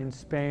in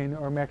Spain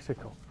or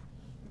Mexico.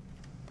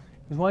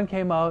 Because one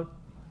came out,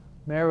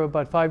 Mary,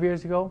 about 5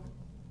 years ago.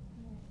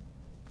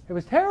 It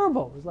was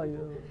terrible. It was like,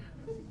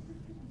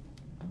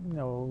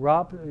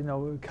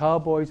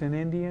 cowboys and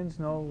Indians,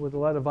 with a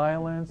lot of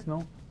violence,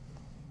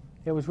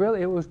 It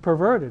was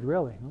perverted,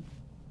 really.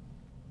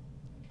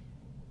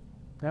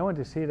 I went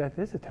to see it.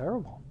 This is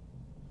terrible.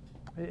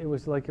 It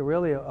was like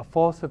a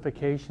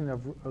falsification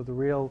of the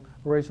real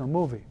original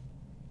movie.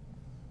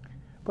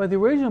 But the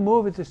original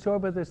movie is a story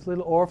about this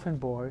little orphan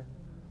boy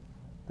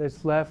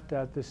that's left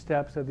at the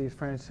steps of these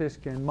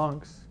Franciscan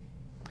monks.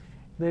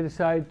 They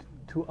decide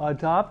to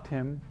adopt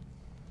him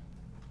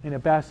in a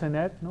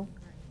bassinet,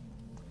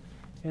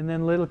 And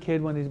then little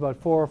kid, when he's about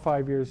 4 or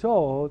 5 years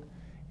old,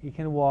 he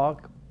can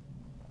walk.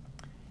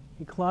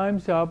 He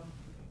climbs up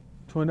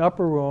to an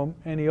upper room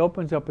and he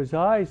opens up his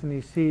eyes and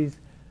he sees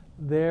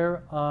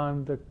there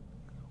on the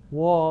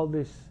wall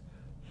this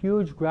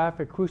huge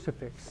graphic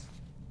crucifix.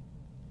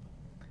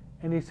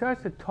 And he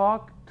starts to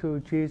talk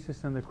to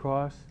Jesus on the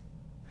cross,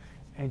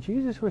 and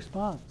Jesus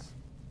responds.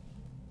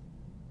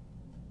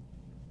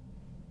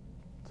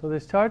 So they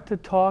start to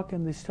talk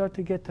and they start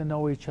to get to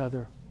know each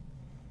other.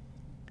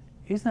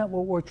 Isn't that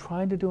what we're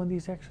trying to do in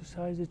these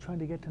exercises, trying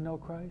to get to know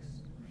Christ?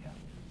 Yeah.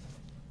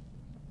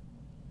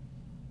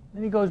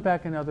 Then he goes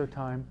back another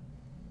time,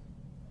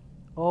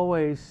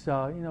 always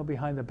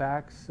behind the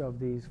backs of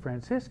these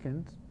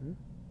Franciscans.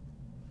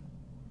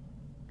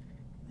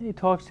 He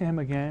talks to him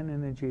again,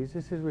 and then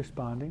Jesus is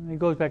responding. And he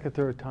goes back a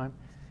third time,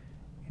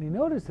 and he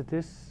noticed that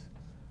this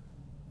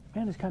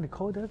man is kind of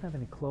cold, doesn't have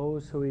any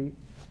clothes, so he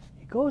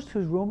goes to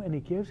his room and he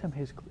gives him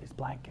his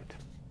blanket.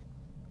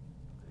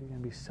 He's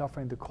going to be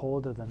suffering the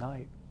cold of the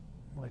night.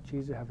 Let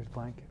Jesus have his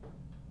blanket.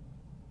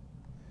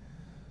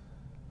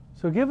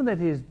 So given that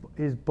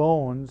his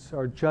bones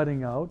are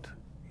jutting out,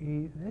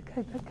 that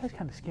guy's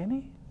kind of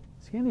skinny.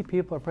 Skinny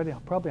people are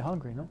probably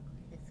hungry, no?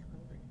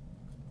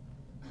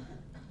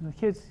 And the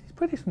kid's he's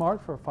pretty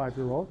smart for a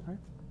 5-year-old, right?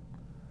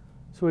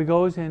 So he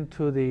goes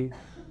into the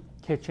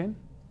kitchen,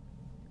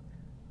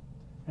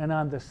 and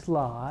on the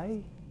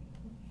sly,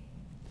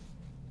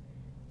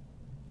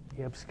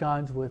 he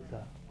absconds with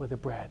the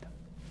bread.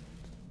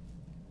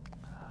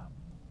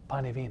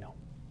 Panevino.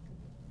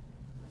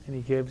 And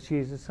he gives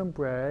Jesus some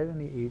bread,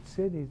 and he eats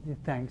it. He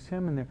thanks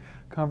him, and the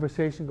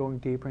conversation going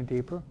deeper and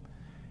deeper.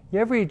 You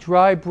ever eat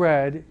dry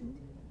bread,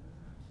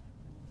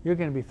 you're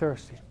going to be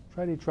thirsty.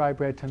 Try to eat dry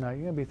bread tonight.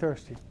 You're going to be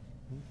thirsty.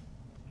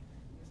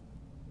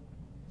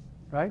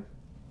 Right?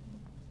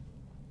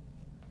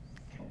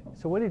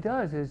 So what he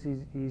does is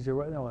he's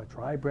a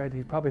dry bread.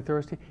 He's probably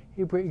thirsty.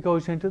 He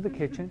goes into the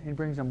kitchen and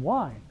brings him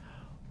wine.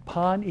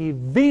 Pan y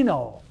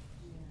vino.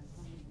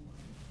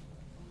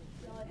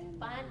 So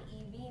pan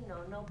y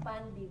vino, no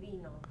pan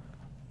divino.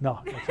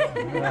 No. I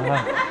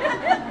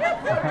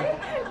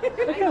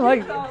kind of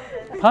like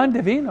pan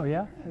divino,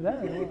 yeah.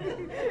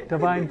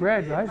 Divine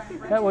bread, right?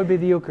 That would be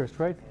the Eucharist,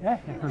 right? Yeah.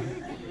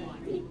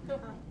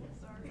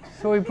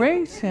 So he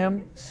brings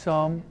him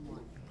some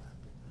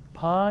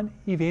pan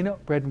y vino,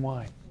 bread and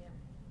wine.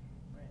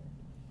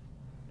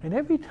 And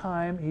every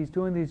time he's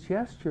doing these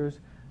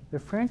gestures, the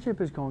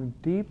friendship is going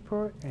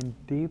deeper and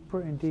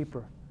deeper and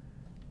deeper.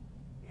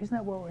 Isn't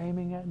that what we're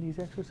aiming at in these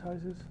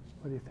exercises?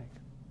 What do you think?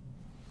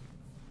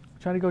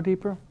 Trying to go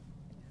deeper?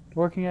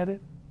 Working at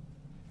it?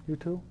 You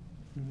too?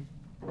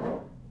 Mm-hmm.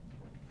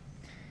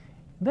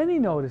 Then he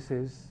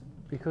notices,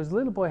 because the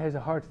little boy has a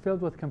heart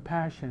filled with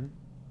compassion,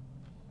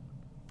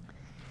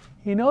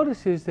 he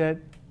notices that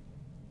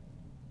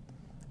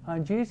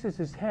on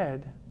Jesus'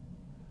 head,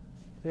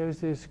 there's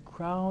this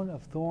crown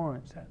of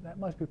thorns. That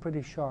must be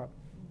pretty sharp.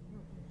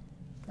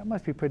 That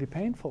must be pretty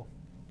painful.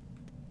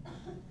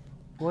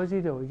 What does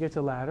he do? He gets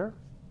a ladder,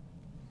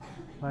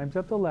 climbs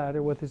up the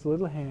ladder with his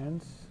little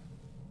hands.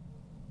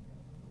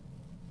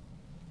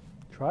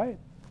 Try it.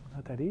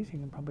 Not that easy. You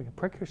can probably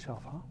prick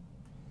yourself, huh?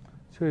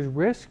 So he's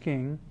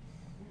risking,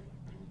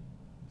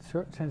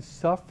 since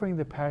suffering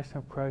the passion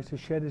of Christ, to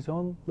shed his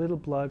own little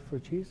blood for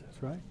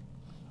Jesus, right?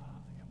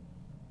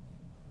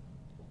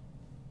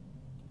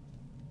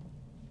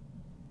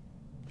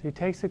 So he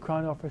takes the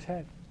crown off his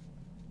head.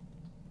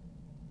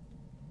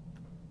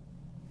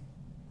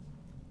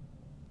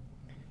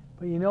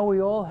 But you know,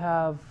 we all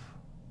have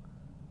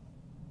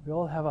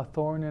a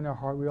thorn in our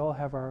heart. We all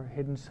have our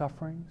hidden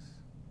sufferings,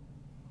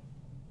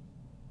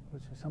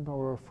 which is something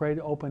we're afraid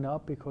to open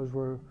up because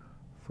we're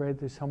afraid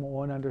that someone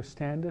won't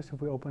understand us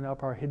if we open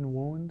up our hidden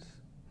wounds.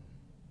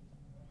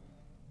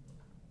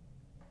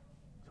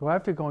 So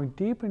after going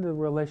deep into the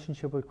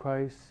relationship with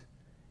Christ,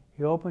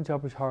 he opens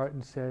up his heart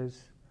and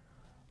says,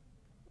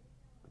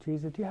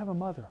 Jesus, do you have a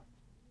mother?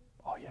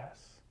 Oh,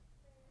 yes.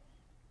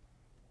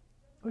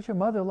 What's your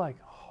mother like?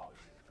 Oh,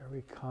 she's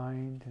very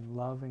kind and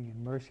loving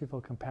and merciful,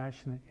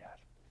 compassionate. Yes.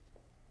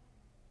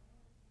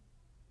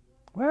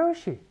 Where is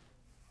she?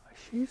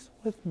 She's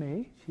with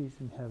me. She's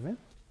in heaven.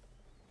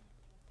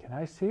 Can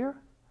I see her? Do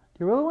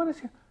you really want to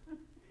see her?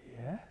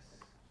 Yes.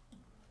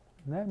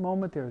 In that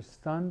moment, there's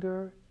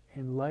thunder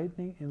and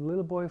lightning, and the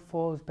little boy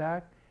falls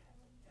back,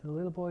 and the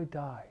little boy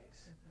dies.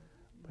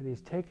 But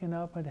he's taken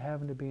up into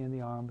heaven to be in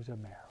the arms of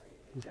Mary,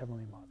 his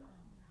heavenly mother.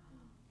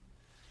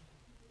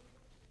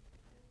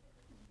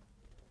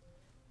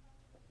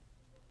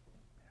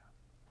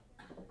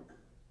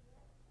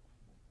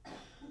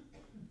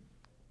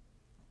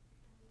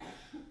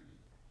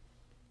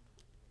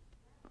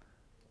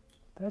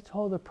 That's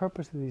all the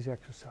purpose of these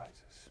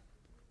exercises.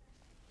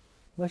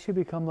 Unless you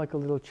become like a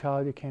little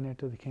child, you can't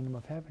enter the kingdom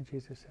of heaven,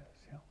 Jesus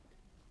says. You know?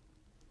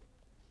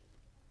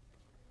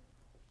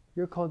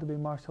 You're called to be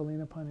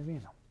Marcelina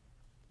Panavino.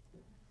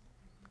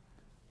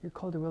 You're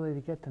called to really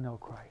to get to know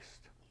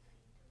Christ.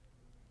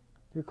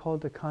 You're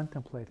called to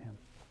contemplate Him.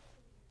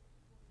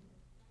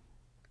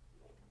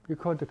 You're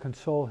called to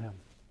console Him.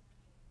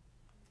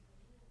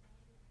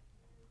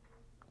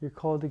 You're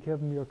called to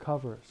give Him your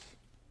covers.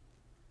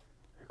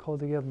 You're called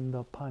to give Him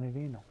the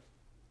Panavino.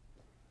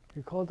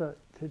 You're called to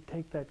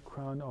take that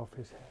crown off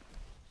His head.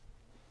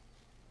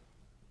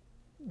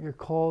 You're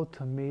called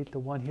to meet the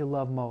one He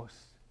loved most,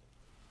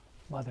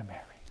 Mother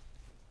Mary.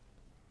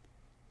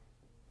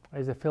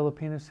 As the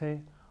Filipinos say,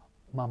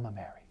 Mama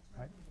Mary,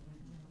 right?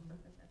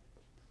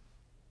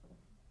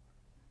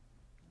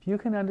 If you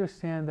can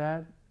understand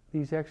that,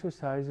 these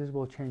exercises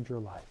will change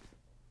your life.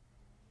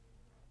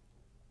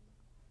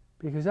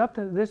 Because up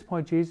to this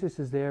point, Jesus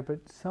is there, but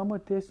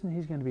somewhat distant,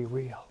 He's going to be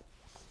real.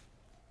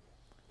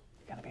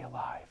 He's going to be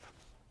alive.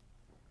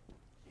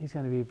 He's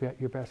going to be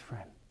your best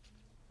friend.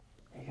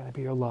 He's going to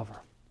be your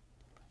lover.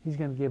 He's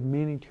going to give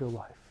meaning to your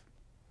life.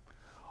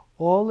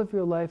 All of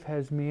your life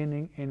has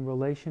meaning in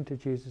relation to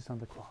Jesus on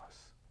the cross.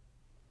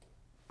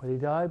 But He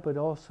died, but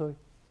also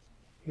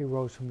He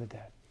rose from the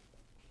dead.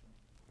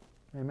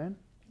 Amen?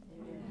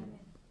 Amen.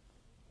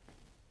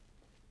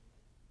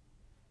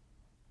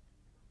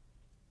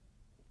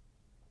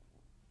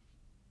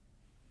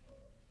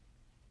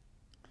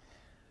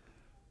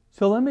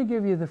 So let me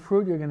give you the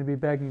fruit you're going to be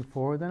begging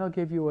for, then I'll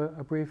give you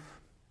a brief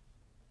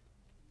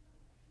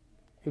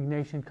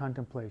Ignatian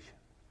contemplation.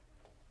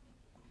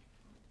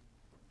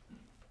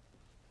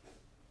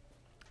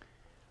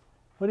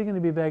 What are you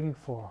going to be begging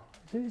for?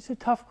 It's a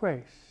tough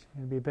grace.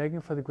 You're going to be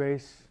begging for the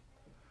grace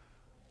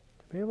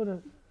to be able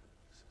to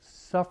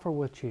suffer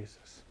with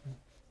Jesus.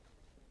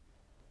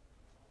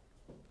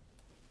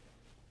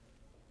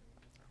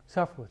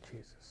 Suffer with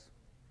Jesus.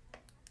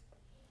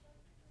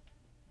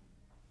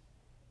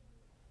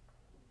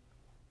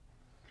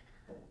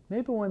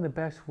 Maybe one of the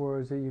best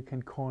words that you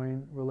can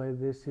coin related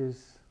to this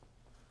is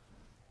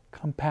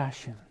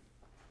compassion.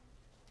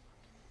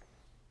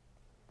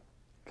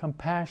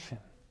 Compassion.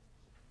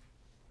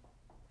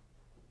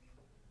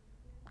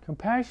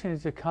 Compassion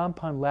is a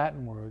compound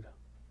Latin word.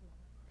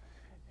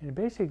 And it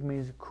basically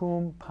means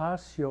cum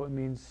passio, it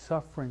means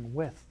suffering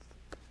with.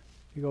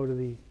 You go to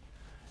the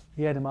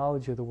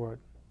etymology of the word.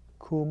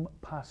 Cum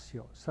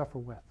passio, suffer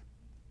with.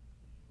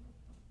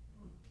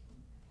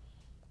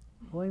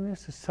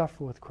 Willingness to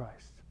suffer with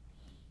Christ.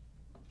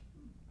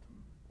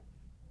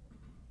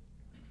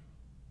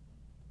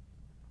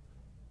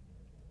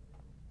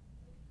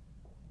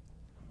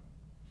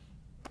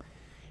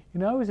 You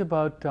know, I was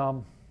about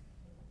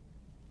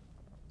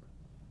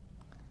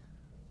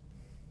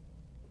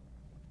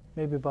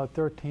maybe about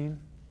 13.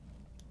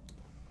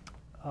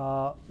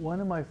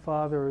 One of my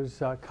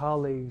father's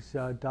colleagues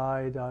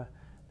died, I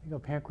think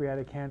of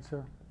pancreatic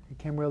cancer. It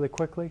came really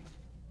quickly.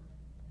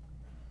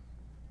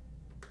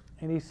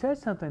 And he said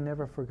something I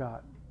never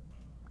forgot.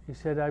 He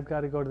said, "I've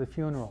got to go to the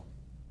funeral."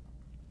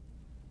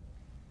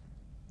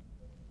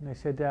 And I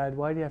said, "Dad,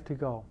 why do you have to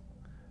go?"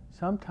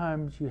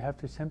 Sometimes you have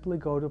to simply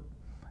go to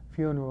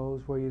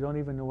funerals where you don't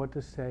even know what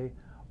to say,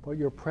 but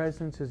your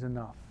presence is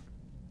enough.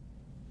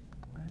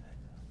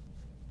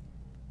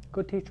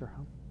 Good teacher,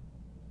 huh?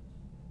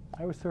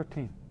 I was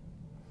 13.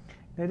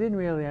 And I didn't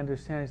really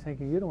understand. I was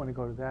thinking, you don't want to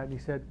go to that. And he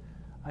said,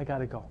 I got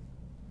to go.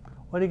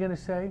 What are you going to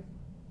say?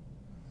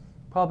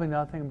 Probably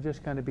nothing. I'm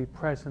just going to be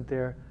present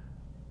there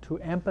to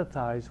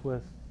empathize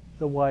with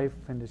the wife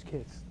and his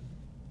kids.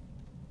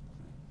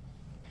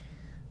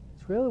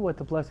 It's really what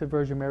the Blessed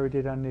Virgin Mary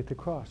did underneath the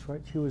cross,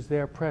 right? She was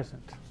there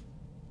present.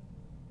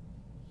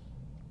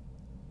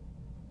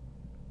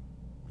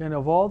 And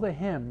of all the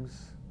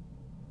hymns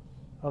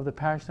of the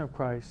Passion of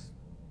Christ,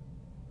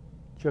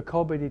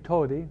 Giacobbe di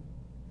Todi,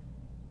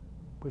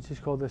 which is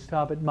called the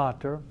Stabat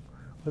Mater,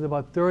 with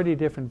about 30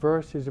 different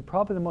verses, is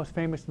probably the most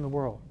famous in the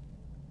world.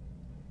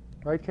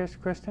 Right,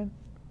 Kristen?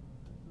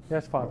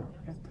 Yes, Father.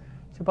 Okay.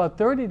 It's about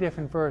 30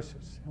 different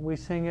verses, and we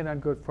sing it on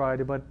Good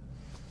Friday, but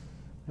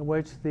in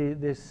which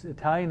this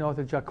Italian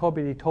author,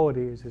 Giacobbe di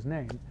Todi is his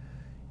name,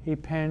 he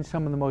penned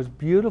some of the most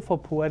beautiful,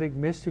 poetic,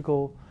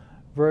 mystical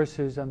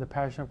verses on the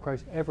Passion of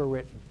Christ ever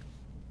written.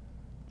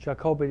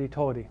 Giacobbe di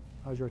Todi.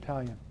 How's your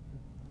Italian?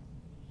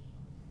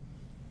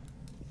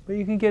 But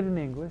you can get it in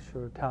English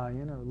or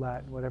Italian or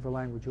Latin, whatever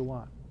language you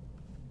want.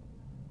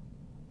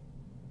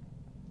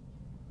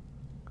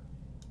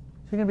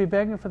 So you're going to be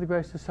begging for the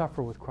grace to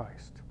suffer with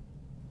Christ.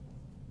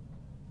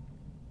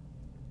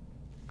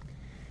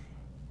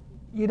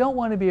 You don't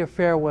want to be a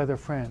fair weather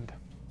friend.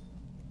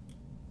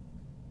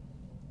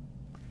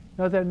 You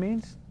know what that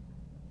means?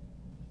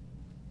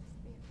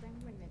 Be a friend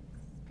when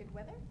it's good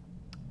weather?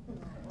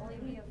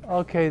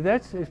 Okay,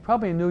 it's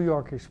probably a New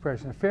York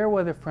expression. A fair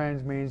weather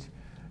friend means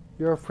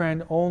you're a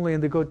friend only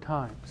in the good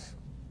times.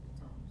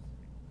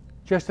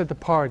 Just at the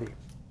party,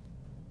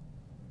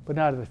 but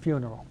not at the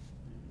funeral.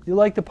 You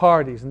like the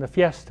parties and the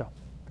fiesta.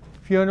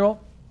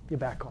 Funeral, you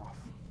back off.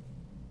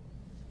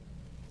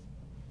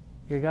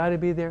 You got to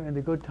be there in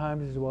the good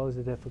times as well as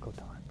the difficult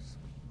times.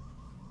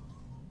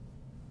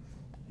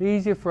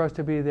 Easier for us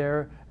to be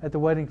there at the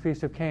wedding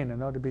feast of Cana,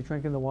 no, to be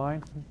drinking the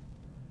wine.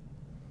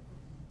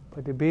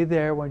 But to be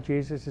there when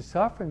Jesus is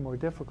suffering, more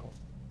difficult.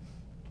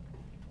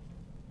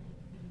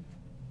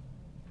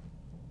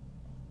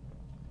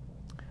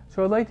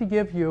 So I'd like to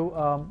give you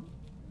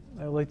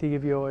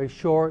a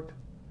short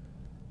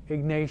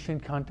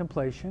Ignatian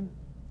contemplation.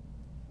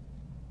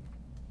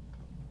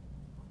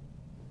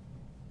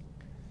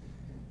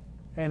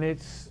 And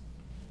it's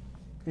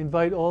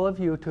invite all of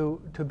you to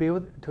be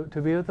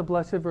with the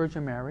Blessed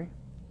Virgin Mary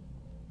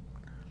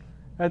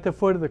at the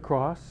foot of the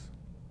cross.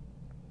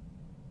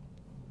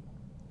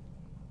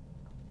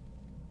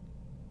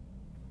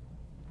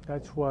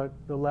 That's what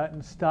the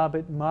Latin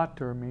Stabat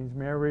Mater means.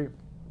 Mary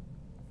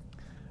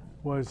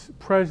was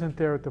present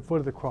there at the foot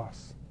of the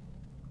cross.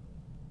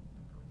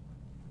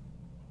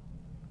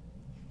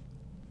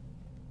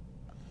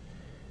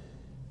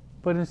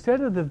 But instead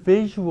of the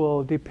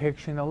visual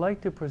depiction, I'd like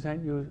to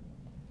present you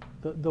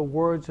the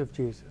words of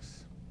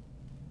Jesus.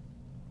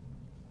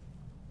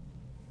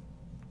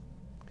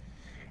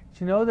 Do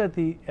you know that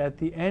at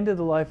the end of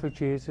the life of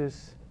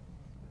Jesus,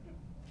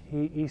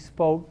 he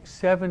spoke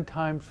 7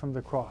 times from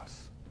the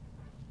cross?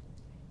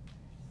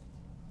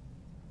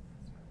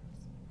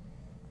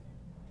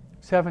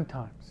 7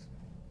 times.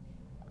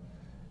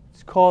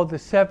 It's called the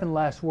 7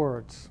 last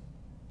words.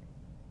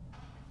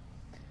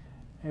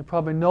 And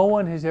probably no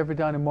one has ever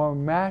done a more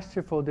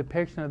masterful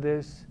depiction of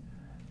this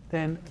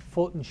than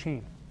Fulton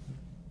Sheen.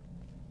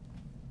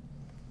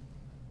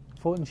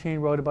 Fulton Sheen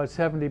wrote about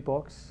 70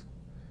 books.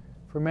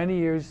 For many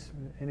years,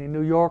 in the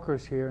New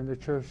Yorkers here in the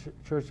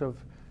Church of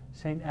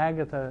St.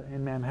 Agatha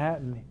in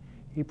Manhattan,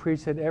 he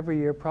preached it every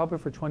year, probably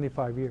for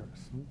 25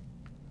 years.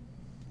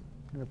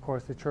 And of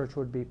course, the church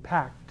would be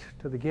packed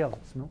to the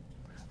gills. No?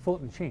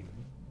 Fulton Sheen.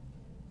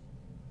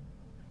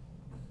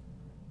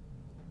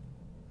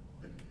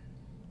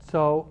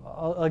 So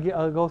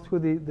I'll go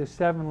through the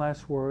 7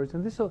 last words,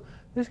 and this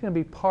is going to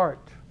be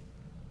part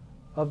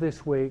of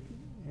this week,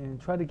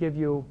 and try to give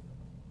you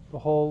the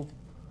whole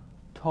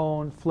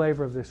tone,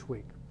 flavor of this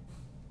week.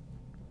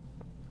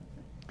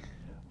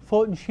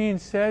 Fulton Sheen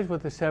says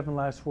with the 7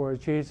 last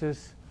words,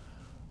 Jesus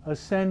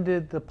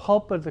ascended the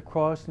pulpit of the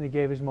cross and he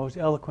gave his most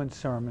eloquent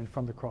sermon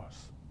from the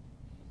cross.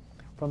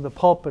 From the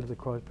pulpit of the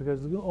cross,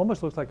 because it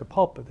almost looks like a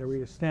pulpit. There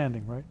he is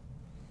standing, right?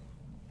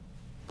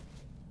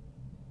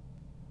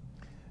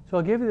 So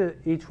I'll give you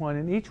each one,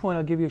 and each one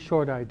I'll give you a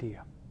short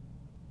idea.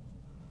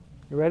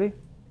 You ready?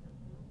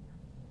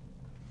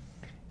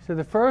 So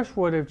the first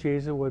word of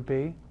Jesus would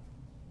be,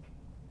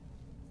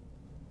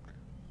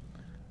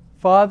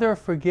 Father,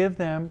 forgive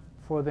them,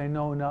 for they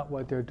know not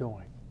what they're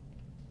doing.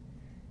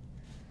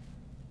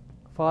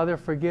 Father,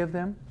 forgive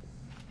them,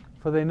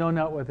 for they know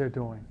not what they're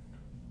doing.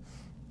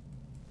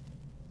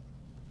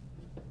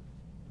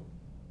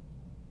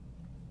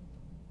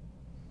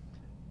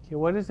 Okay,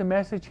 what is the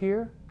message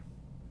here?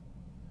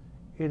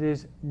 It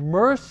is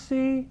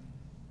mercy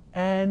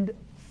and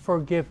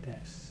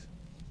forgiveness.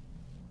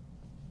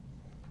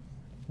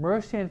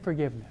 Mercy and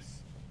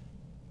forgiveness.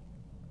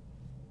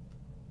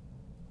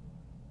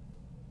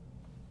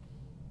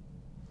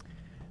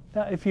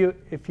 Now, if you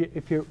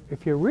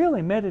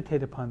really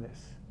meditate upon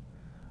this,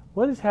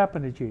 what has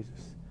happened to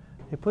Jesus?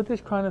 They put this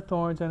crown of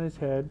thorns on his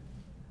head.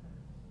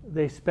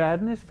 They spat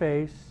in his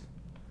face.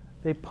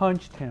 They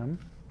punched him.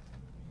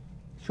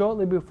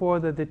 Shortly before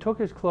that, they took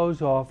his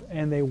clothes off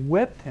and they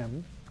whipped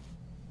him.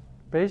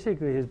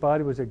 Basically, his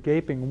body was a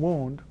gaping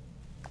wound.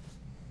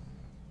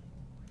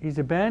 He's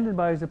abandoned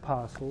by his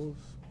apostles.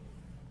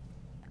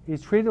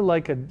 He's treated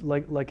like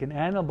an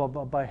animal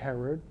by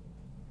Herod.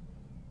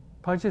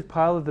 Pontius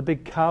Pilate, the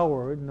big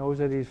coward, knows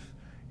that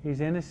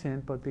he's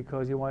innocent, but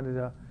because he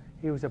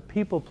was a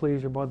people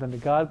pleaser more than a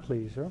God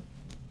pleaser,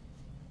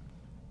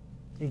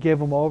 he gave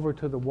him over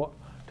to the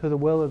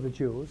will of the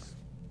Jews.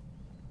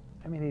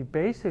 I mean, he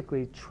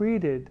basically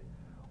treated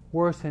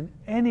worse than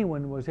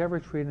anyone was ever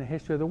treated in the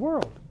history of the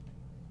world.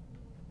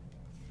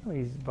 I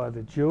mean, he's by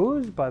the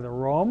Jews, by the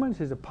Romans,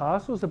 his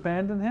apostles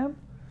abandoned him.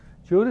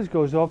 Judas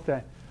goes off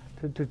to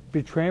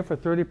betray him for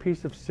 30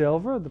 pieces of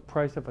silver, the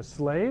price of a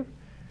slave.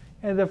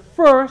 And the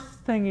first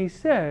thing he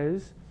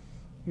says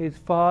is,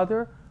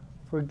 Father,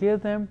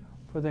 forgive them,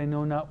 for they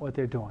know not what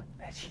they're doing.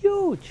 That's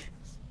huge.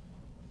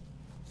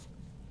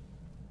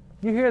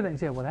 You hear that and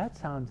say, well, that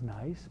sounds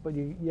nice, but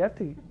you have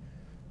to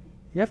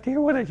hear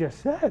what I just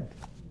said.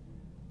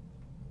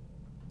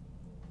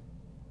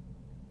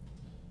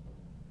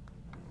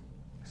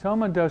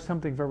 Someone does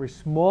something very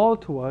small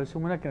to us,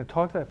 and we're not going to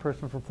talk to that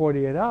person for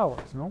 48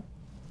 hours, no?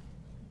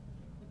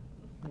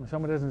 When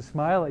someone doesn't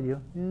smile at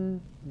you,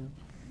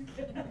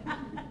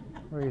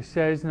 or he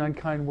says an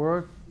unkind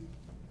word,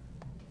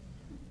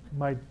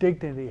 my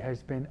dignity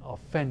has been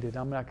offended.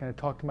 I'm not going to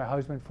talk to my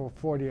husband for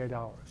 48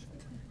 hours.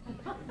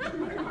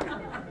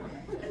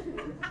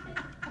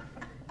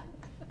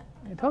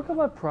 And talk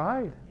about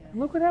pride.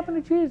 Look what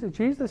happened to Jesus.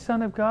 Jesus, the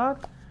Son of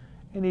God,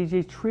 and he's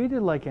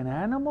treated like an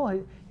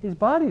animal. His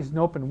body is an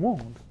open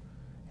wound.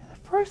 And the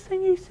first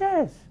thing he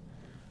says,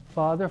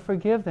 Father,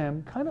 forgive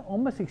them, kind of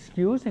almost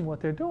excusing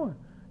what they're doing.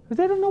 Because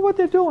they don't know what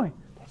they're doing.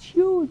 That's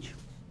huge.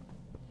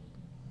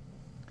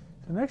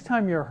 So next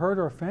time you're hurt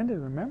or offended,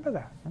 remember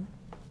that.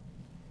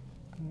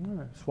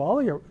 Swallow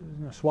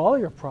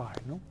your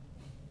pride. No?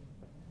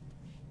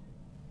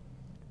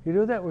 If you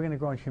do that, we're going to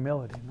grow in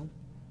humility. No?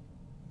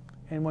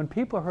 And when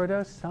people hurt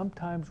us,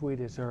 sometimes we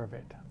deserve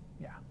it.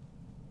 Yeah.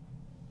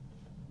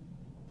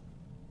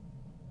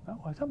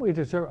 Sometimes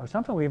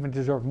we even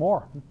deserve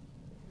more.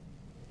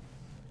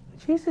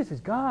 Jesus is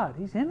God.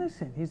 He's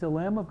innocent. He's the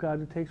Lamb of God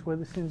who takes away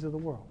the sins of the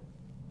world.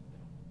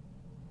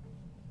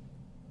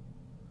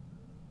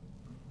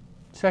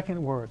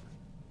 Second word.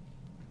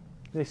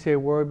 They say a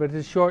word, but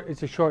it's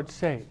a short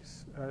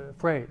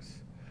phrase.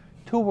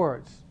 2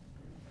 words.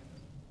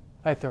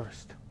 I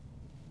thirst.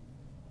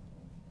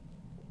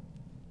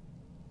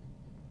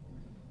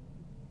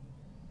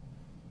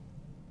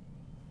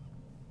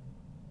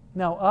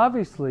 Now,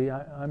 obviously,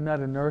 I'm not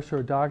a nurse or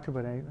a doctor,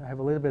 but I have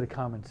a little bit of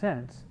common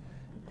sense.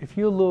 If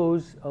you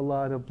lose a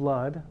lot of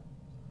blood,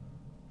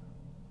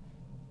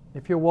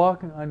 if you're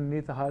walking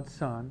underneath the hot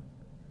sun,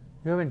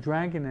 you haven't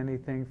drank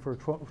anything for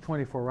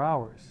 24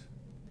 hours,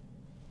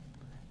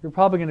 you're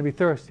probably going to be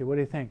thirsty. What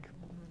do you think?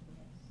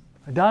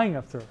 Dying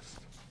of thirst.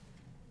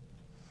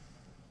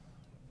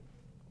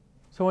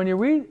 So when you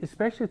read,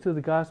 especially through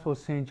the Gospel of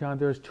St. John,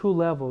 there's 2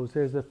 levels.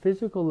 There's the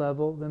physical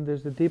level, then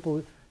there's the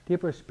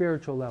deeper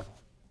spiritual level.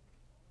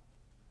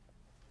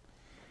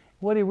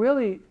 What he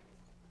really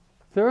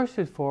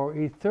thirsted for,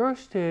 he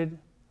thirsted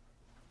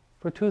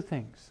for 2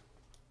 things.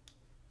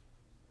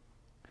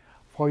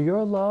 For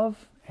your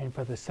love and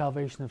for the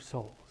salvation of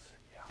souls.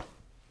 Yeah.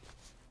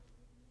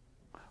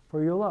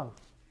 For your love.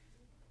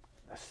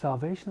 The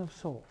salvation of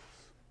souls.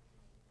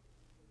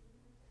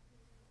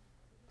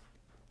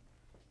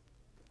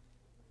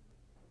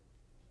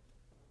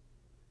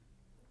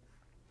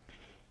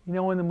 You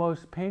know, one of the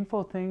most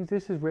painful things,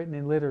 this is written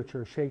in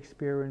literature,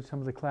 Shakespeare and some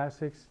of the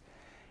classics,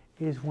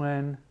 is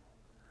when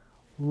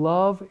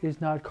love is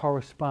not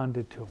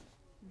corresponded to.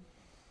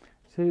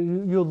 So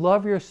you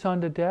love your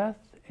son to death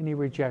and he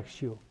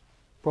rejects you.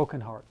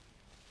 Broken heart,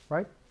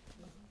 right?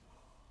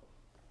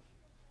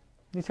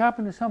 It's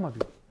happened to some of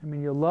you. I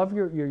mean, you love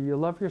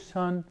your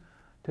son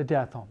to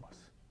death almost,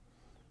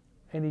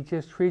 and he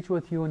just treats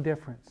with you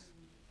indifference.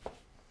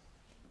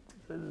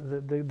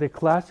 The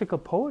classical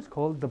poets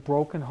call it the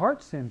broken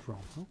heart syndrome.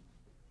 Huh?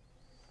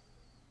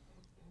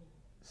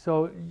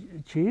 So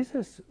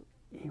Jesus,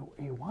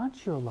 he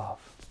wants your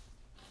love.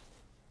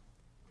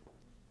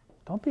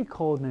 Don't be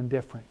cold and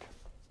indifferent.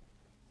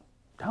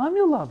 Tell him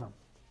you love him.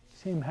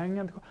 See him hanging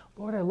on the cross.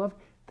 Lord, I love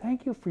you.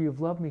 Thank you for you've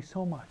loved me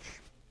so much.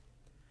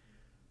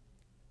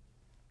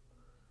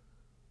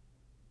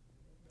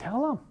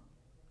 Tell him.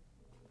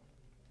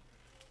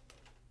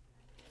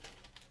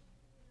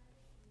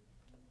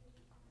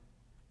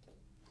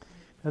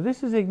 Now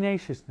this is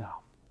Ignatius now.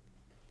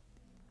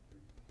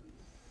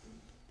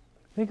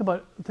 Think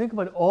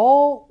about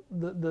all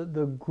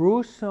the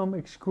gruesome,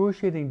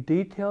 excruciating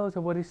details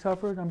of what he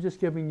suffered. I'm just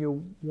giving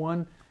you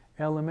one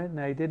element, and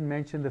I didn't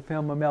mention the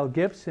film of Mel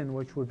Gibson,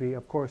 which would be,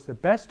 of course, the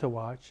best to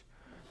watch,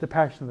 The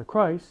Passion of the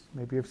Christ.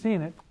 Maybe you've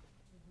seen it.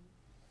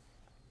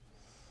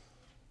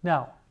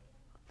 Now,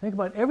 think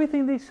about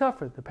everything they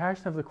suffered, the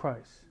Passion of the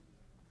Christ.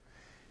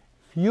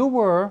 If you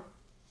were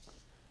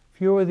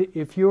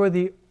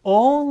the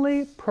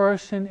only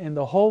person in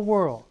the whole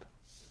world,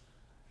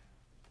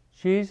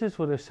 Jesus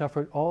would have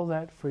suffered all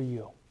that for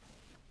you.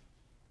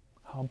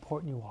 How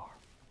important you are.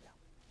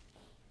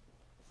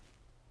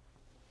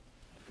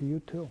 For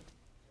you too.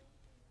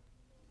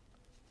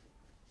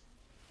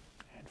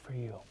 And for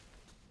you.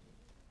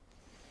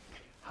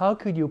 How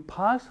could you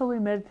possibly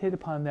meditate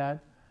upon that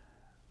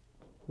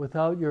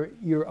without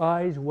your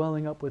eyes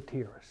welling up with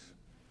tears?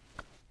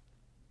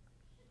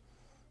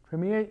 For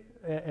me,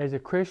 as a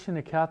Christian,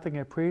 a Catholic,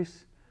 and a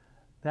priest,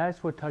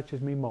 that's what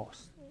touches me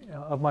most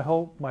of my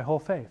whole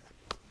faith.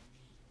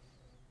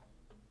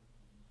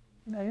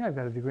 Now, I've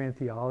got a degree in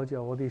theology,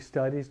 all these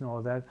studies and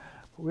all that.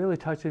 What really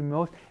touches me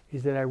most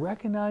is that I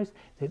recognize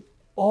that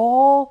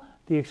all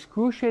the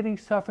excruciating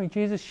suffering,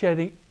 Jesus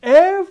shedding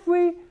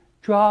every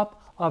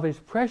drop of his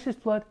precious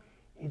blood,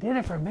 he did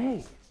it for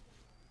me.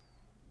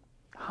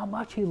 How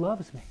much he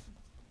loves me.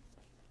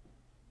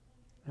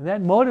 And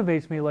that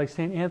motivates me, like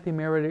St. Anthony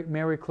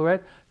Mary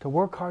Claret, to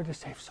work hard to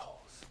save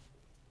souls.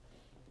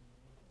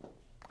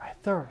 I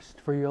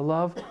thirst for your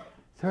love,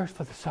 thirst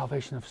for the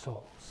salvation of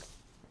souls.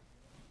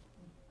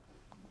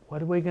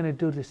 What are we going to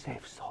do to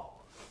save souls?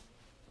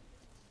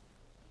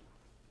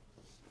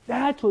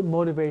 That's what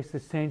motivates the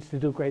saints to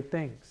do great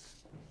things.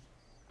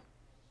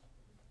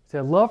 It's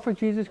their love for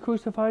Jesus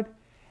crucified,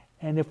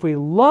 and if we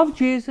love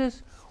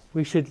Jesus,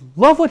 we should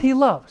love what he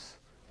loves,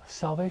 the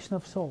salvation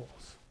of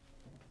souls.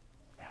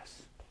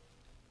 Yes.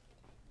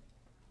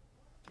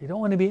 You don't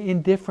want to be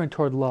indifferent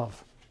toward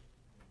love.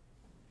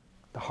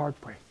 The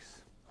heart breaks.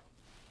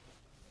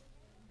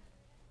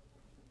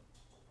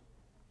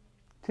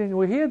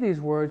 We hear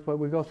these words, but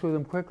we go through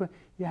them quickly.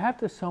 You have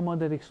to have someone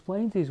that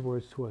explains these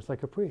words to us,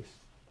 like a priest,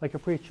 like a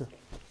preacher,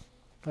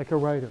 like a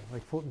writer,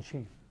 like Fulton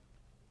Sheen.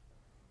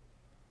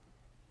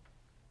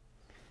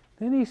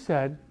 Then he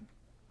said,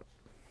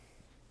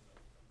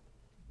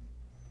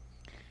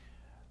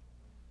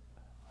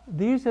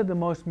 these are the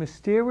most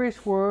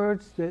mysterious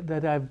words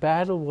that I've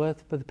battled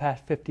with for the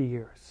past 50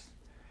 years.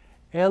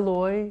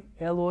 Eloi,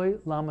 Eloi,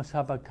 lama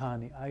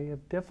sabachthani. I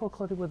have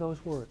difficulty with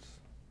those words.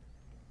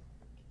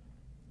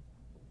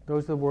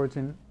 Those are the words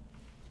in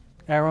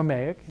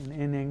Aramaic.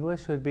 In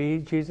English would be,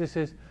 Jesus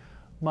says,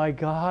 my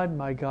God,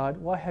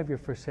 why have you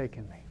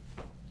forsaken me?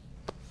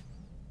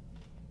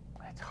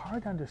 It's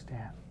hard to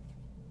understand.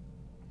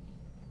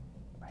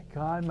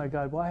 My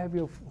God, why have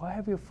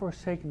you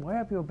forsaken me? Why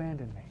have you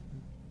abandoned me?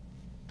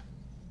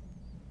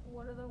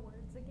 What are the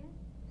words again?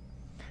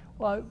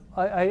 Well,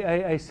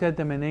 I said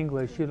them in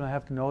English. You don't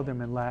have to know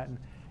them in Latin.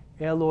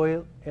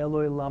 Eloi,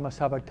 Eloi, lama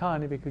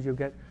sabachthani, because you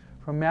get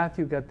from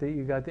Matthew,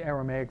 you got the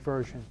Aramaic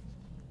version.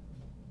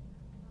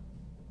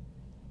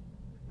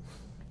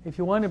 If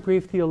you want a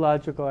brief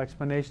theological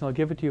explanation, I'll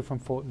give it to you from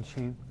Fulton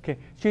Sheen. Okay,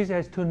 Jesus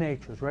has two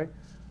natures, right?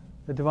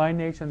 The divine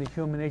nature and the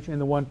human nature in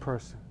the one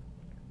person.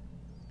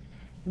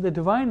 In the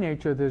divine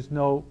nature, there's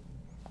no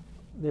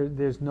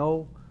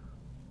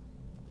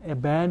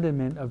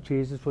abandonment of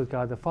Jesus with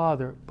God the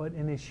Father, but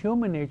in his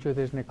human nature,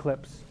 there's an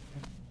eclipse.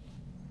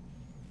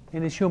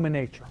 In his human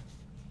nature.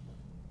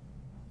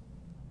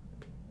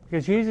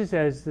 Because Jesus,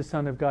 as the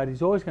Son of God,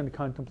 he's always going to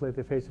contemplate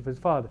the face of his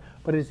Father.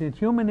 But as in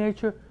human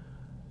nature,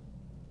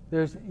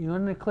 there's, you know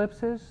what an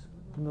eclipse is?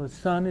 When the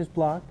sun is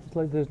blocked, it's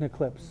like there's an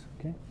eclipse.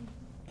 Okay,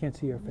 can't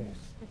see your face.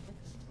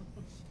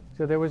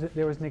 So there was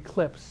an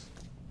eclipse.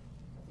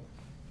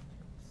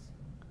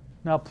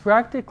 Now,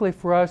 practically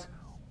for us,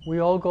 we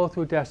all go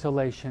through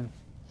desolation,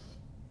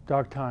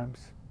 dark times.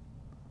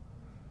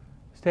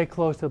 Stay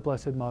close to the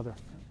Blessed Mother.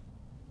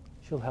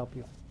 She'll help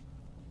you.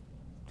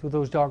 Through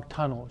those dark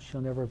tunnels,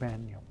 she'll never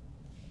abandon you.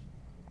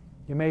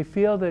 You may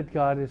feel that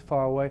God is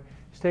far away.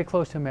 Stay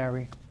close to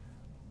Mary.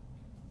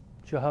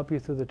 She'll help you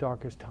through the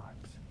darkest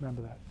times.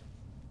 Remember that.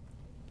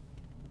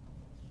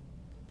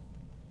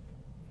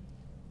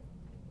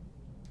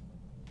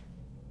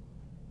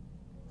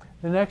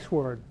 The next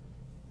word.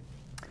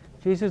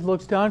 Jesus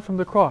looks down from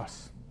the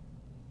cross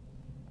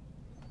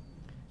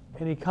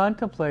and he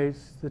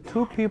contemplates the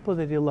two people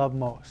that he loved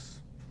most.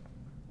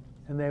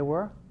 And they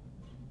were?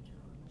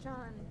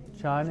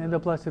 John and the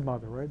Blessed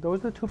Mother, right? Those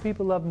are the two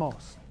people he loved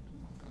most.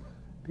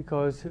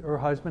 Because her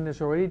husband has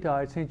already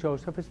died, St.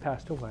 Joseph has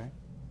passed away.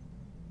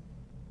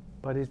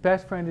 But his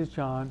best friend is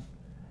John,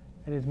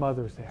 and his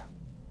mother's there.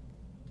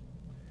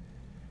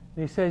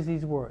 And he says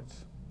these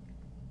words.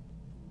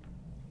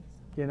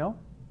 You know?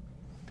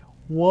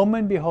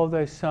 Woman, behold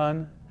thy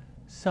son.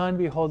 Son,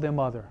 behold thy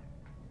mother.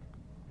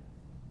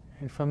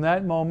 And from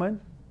that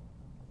moment,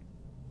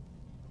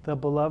 the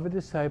beloved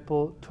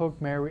disciple took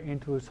Mary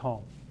into his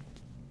home.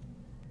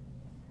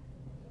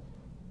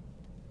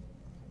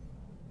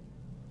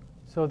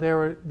 So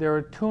there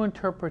are two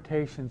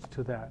interpretations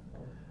to that.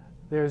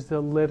 There's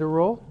the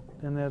literal,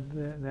 and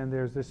then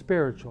there's the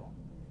spiritual.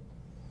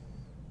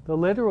 The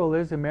literal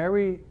is that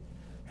Mary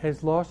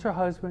has lost her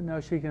husband, now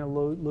she's going to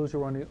lose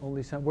her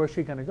only son. Where's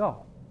she going to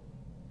go?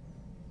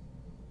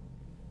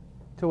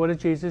 So what is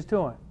Jesus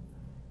doing?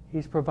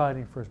 He's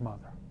providing for his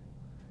mother.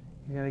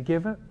 He's going to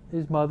give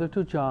his mother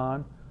to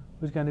John,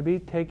 who's going to be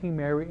taking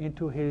Mary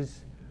into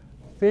his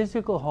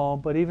physical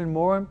home, but even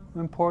more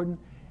important,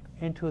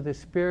 into the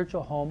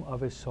spiritual home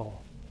of his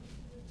soul.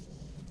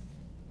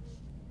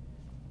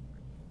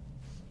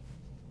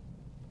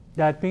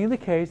 That being the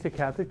case, the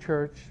Catholic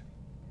Church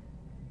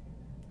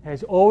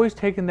has always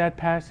taken that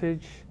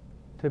passage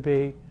to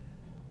be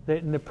that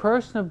in the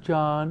person of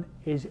John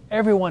is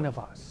every one of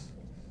us.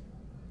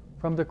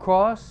 From the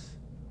cross,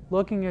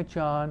 looking at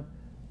John,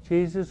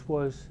 Jesus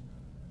was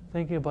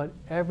thinking about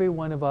every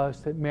one of us,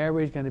 that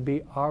Mary is going to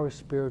be our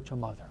spiritual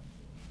mother.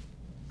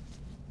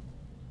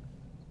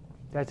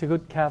 That's a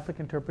good Catholic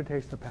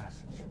interpretation of the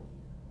passage.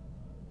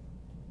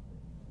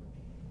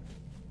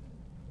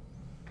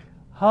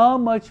 How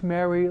much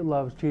Mary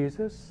loves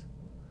Jesus,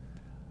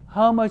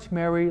 how much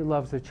Mary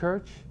loves the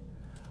church,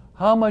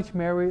 how much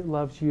Mary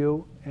loves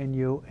you and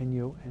you and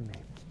you and me.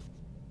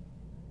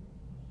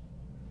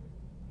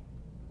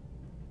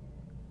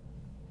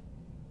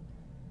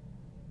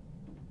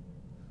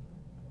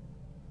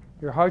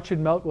 Your heart should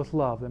melt with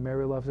love that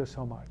Mary loves us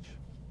so much.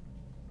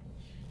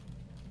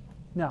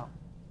 Now,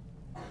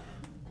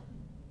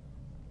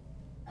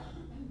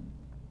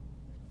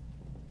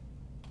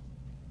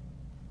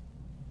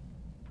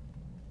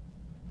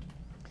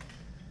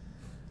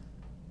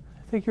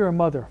 I think you're a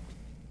mother.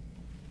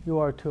 You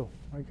are too,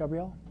 right,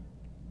 Gabrielle?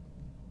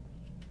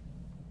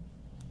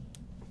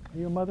 Are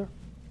you a mother?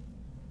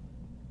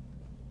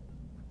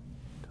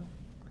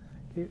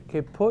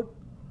 Okay, put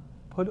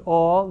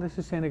all, this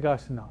is St.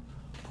 Augustine now,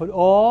 put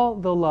all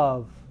the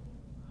love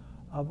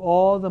of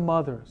all the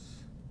mothers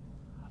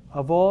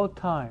of all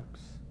times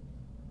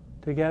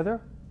together.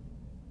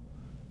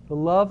 The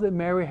love that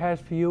Mary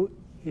has for you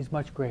is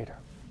much greater.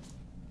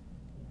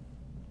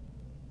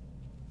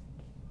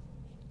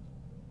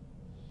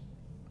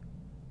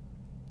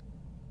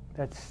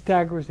 That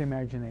staggers the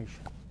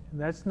imagination. And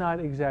that's not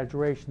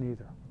exaggeration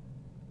either.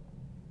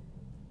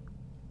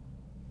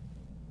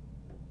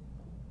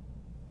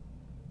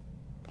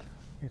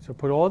 And so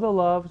put all the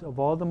loves of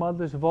all the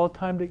mothers of all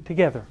time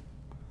together.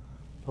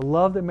 The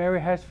love that Mary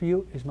has for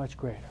you is much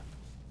greater.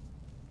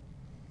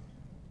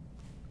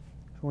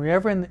 So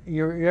when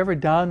you're ever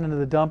down into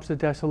the dumps of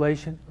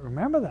desolation,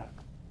 remember that.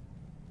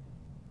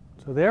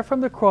 So there from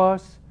the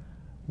cross,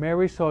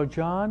 Mary saw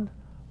John,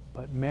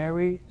 but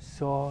Mary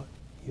saw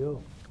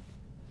you.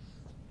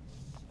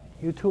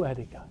 You too,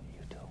 Edika.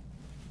 You too.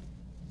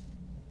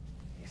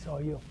 He saw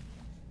you.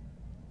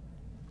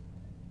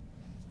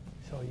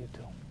 He saw you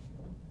too.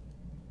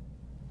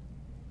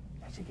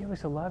 That should give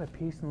us a lot of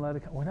peace and a lot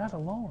of... We're not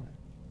alone.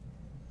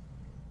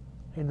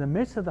 In the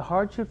midst of the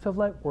hardships of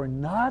life, we're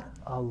not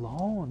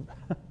alone.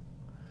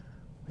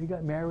 We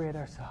got Mary at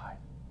our side.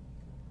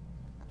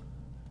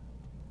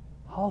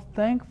 How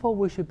thankful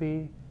we should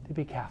be to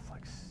be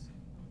Catholics,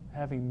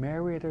 having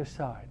Mary at our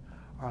side.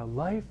 Our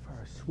life,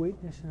 our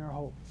sweetness, and our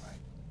hope, right?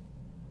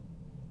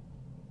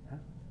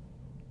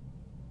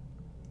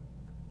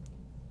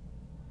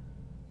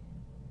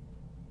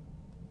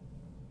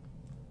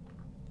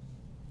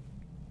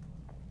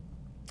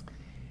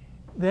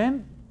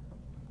 Then,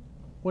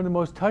 one of the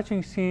most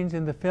touching scenes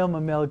in the film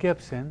of Mel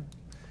Gibson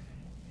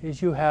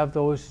is you have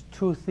those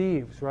two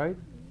thieves, right?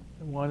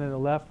 One on the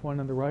left, one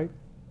on the right.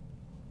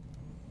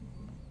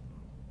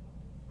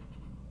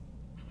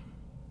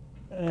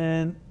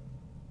 And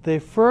they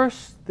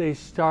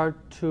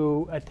start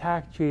to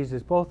attack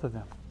Jesus, both of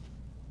them.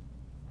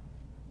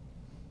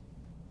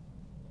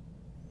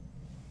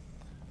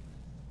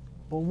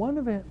 But one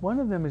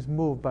of them is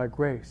moved by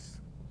grace.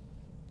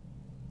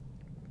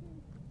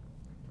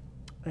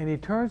 And he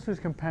turns to his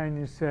companion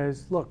and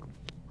says, look,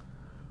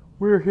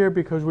 we're here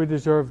because we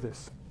deserve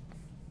this.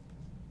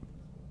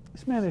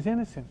 This man is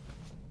innocent.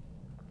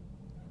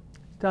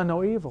 He's done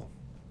no evil.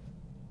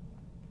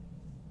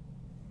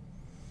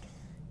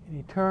 And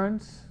he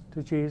turns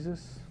to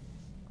Jesus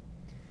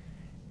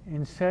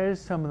and says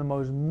some of the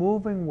most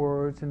moving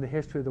words in the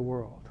history of the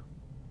world.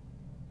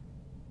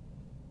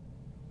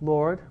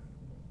 Lord,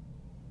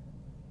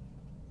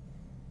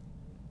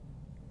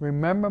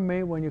 remember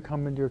me when you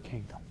come into your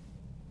kingdom.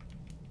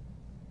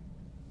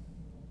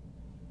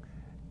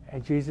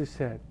 And Jesus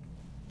said,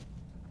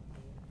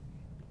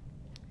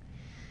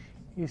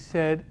 He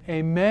said,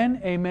 Amen,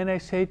 amen, I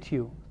say to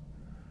you,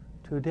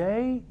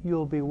 today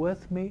you'll be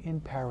with me in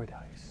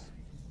paradise.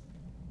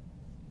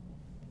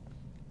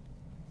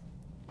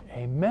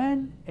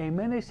 Amen,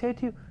 amen, I say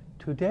to you,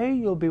 today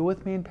you'll be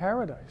with me in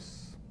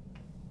paradise.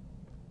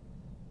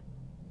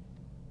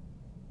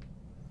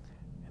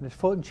 And as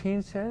Fulton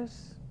Sheen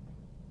says,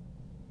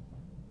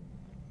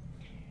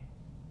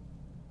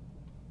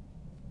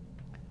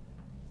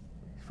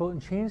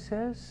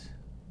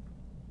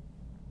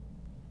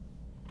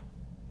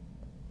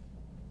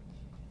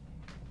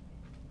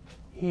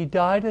 he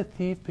died a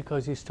thief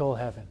because he stole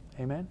heaven.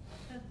 Amen?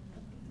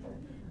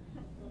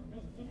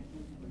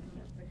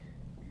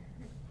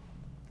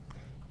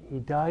 He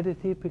died a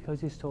thief because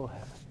he stole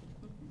heaven.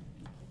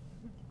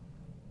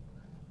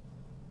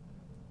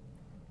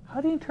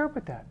 How do you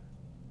interpret that?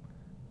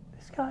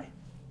 This guy,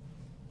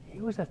 he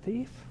was a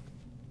thief.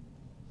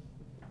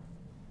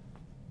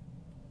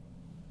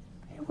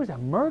 He was a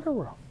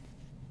murderer.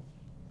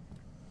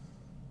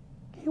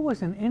 He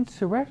was an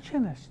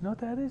insurrectionist. You know what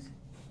that is?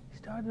 He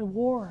started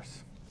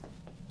wars.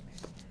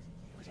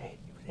 He was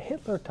a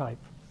Hitler type.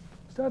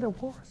 He started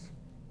wars.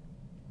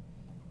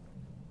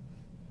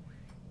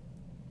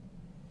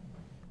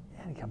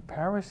 In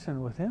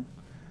comparison with him,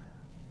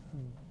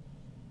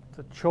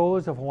 the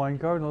cholas of Hawaiian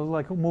Garden look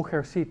like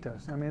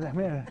mujercitas. I mean,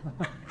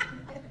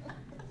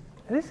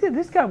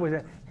 this guy was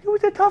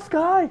a tough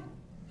guy,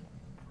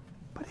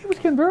 but he was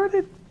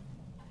converted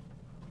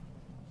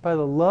by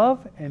the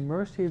love and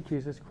mercy of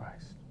Jesus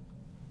Christ.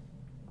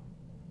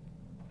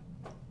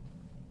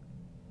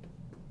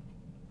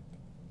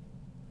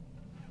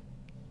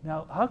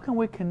 Now, how can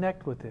we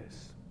connect with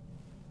this?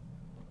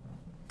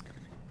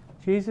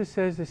 Jesus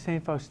says to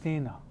St.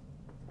 Faustina,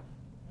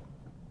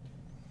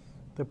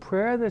 the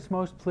prayer that's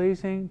most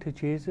pleasing to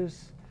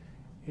Jesus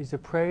is to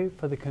pray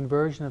for the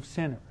conversion of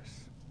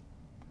sinners,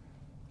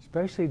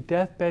 especially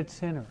deathbed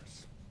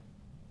sinners.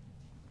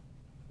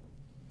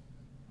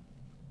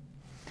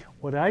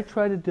 What I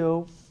try to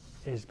do,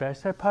 as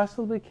best I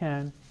possibly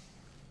can,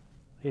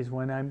 is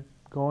when I'm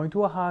going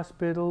to a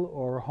hospital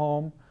or a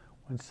home,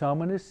 when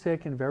someone is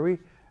sick and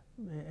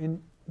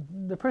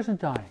the person's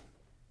dying.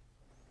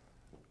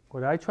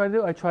 What I try to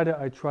do, I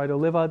try to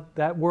live out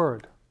that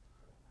word.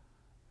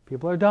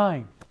 People are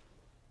dying.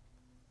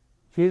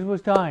 Jesus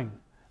was dying.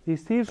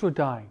 These thieves were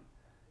dying.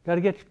 Got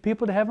to get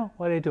people to heaven?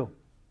 What do I do?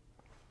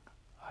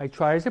 I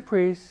try as a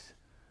priest,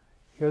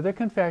 hear their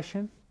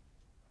confession,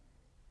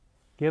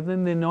 give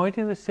them the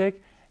anointing of the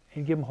sick,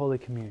 and give them Holy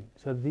Communion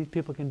so that these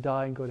people can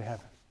die and go to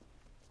heaven.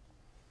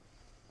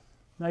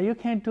 Now you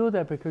can't do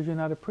that because you're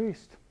not a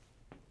priest.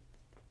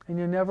 And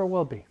you never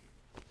will be.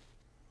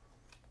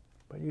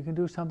 But you can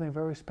do something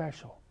very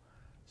special.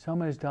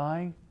 Someone is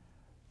dying,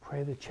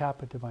 pray the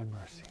Chaplet of Divine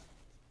Mercy.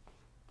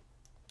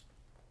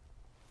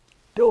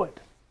 Do it.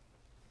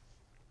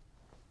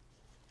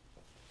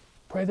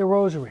 Pray the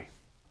Rosary.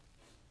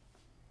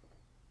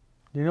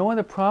 Do you know one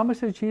of the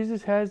promises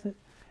Jesus has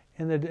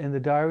in the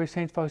diary of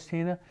St.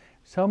 Faustina?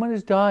 Someone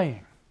is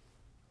dying.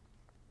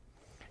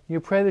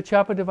 You pray the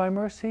Chaplet of Divine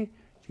Mercy,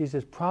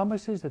 Jesus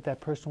promises that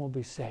person will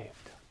be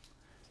saved.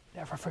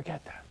 Never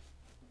forget that.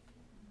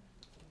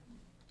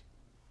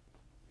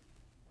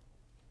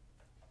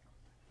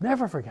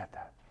 Never forget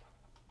that.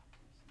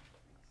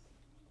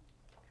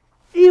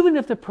 Even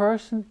if the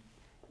person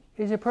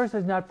is a person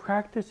that's not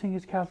practicing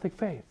his Catholic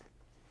faith.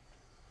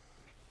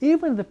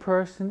 Even if the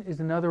person is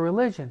another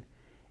religion.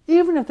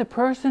 Even if the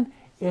person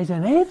is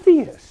an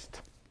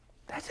atheist.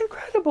 That's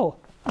incredible.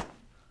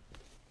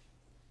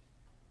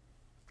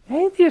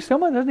 Atheist,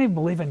 someone doesn't even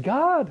believe in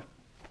God.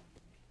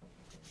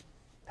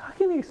 How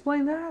can you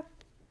explain that?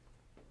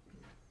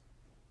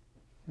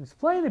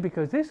 Explain it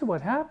because this is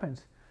what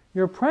happens.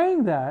 You're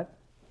praying that,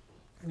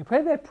 and you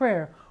pray that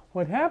prayer,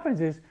 what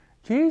happens is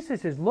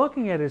Jesus is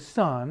looking at his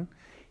son.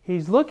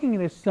 He's looking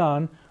at his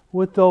son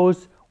with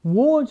those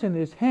wounds in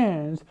his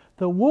hands,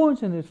 the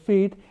wounds in his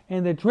feet,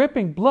 and the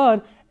dripping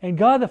blood, and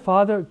God the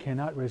Father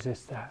cannot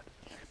resist that.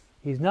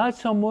 He's not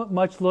so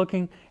much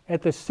looking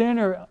at the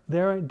sinner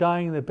there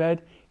dying in the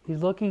bed.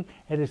 He's looking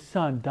at his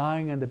son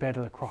dying on the bed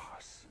of the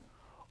cross,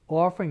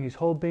 offering his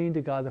whole being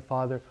to God the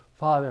Father.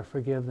 Father,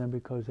 forgive them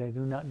because they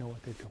do not know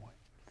what they're doing.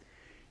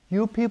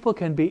 You people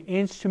can be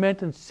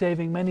instrumental in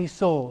saving many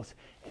souls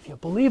if you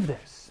believe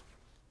this.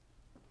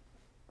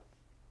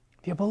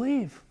 If you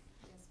believe.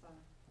 Yes, Father.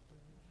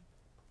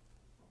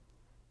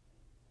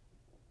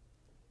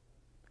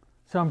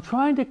 So I'm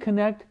trying to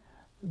connect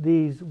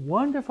these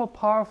wonderful,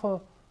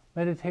 powerful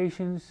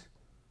meditations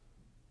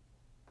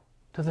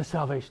to the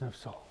salvation of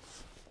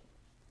souls.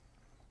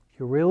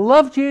 you really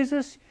love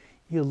Jesus,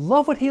 you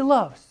love what he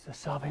loves, the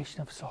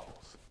salvation of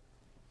souls.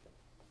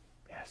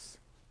 Yes.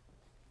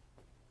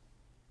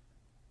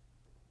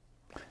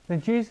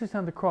 Then Jesus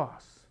on the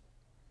cross,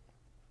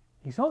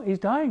 he's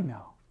dying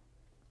now.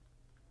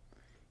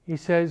 He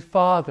says,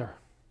 Father,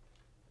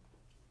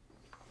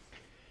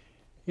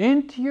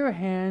 into your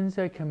hands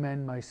I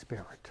commend my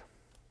spirit.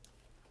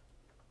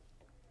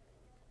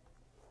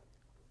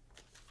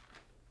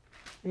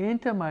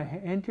 Into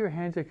your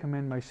hands I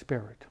commend my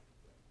spirit.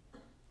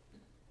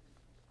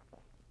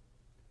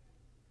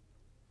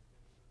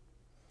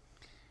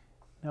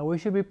 Now we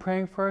should be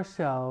praying for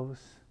ourselves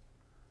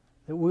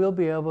that we'll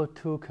be able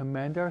to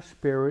commend our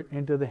spirit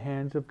into the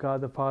hands of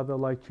God the Father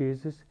like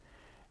Jesus,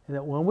 and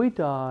that when we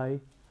die,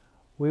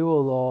 we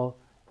will all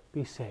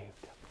be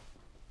saved.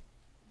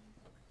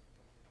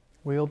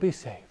 We'll be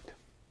saved.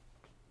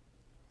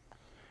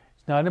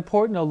 It's not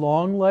important a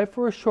long life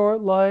or a short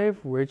life,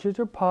 riches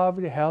or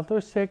poverty, health or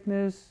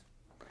sickness,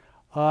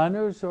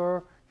 honors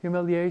or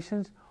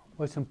humiliations.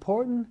 What's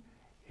important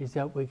is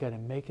that we got to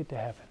make it to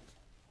heaven.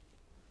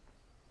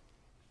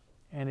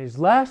 And his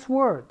last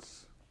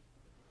words,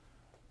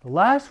 the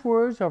last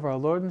words of our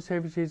Lord and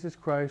Savior Jesus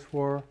Christ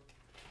were,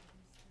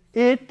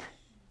 "It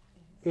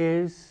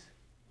is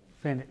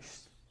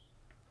finished."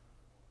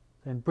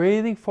 Then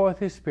breathing forth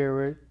his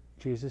spirit,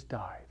 Jesus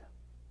died.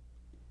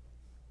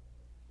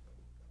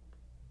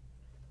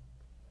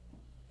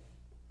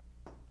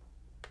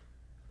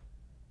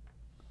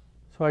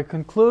 So I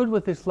conclude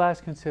with this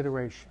last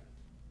consideration.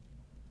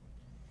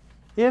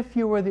 If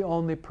you were the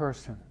only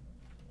person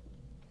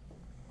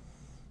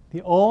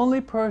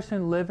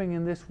living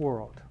in this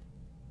world,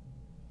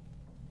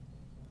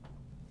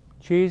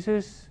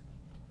 Jesus,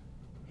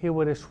 he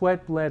would have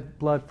sweat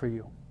blood for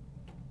you.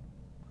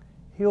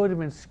 He would have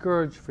been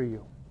scourged for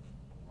you.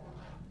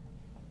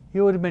 He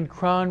would have been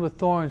crowned with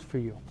thorns for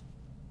you.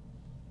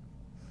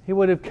 He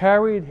would have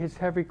carried his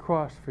heavy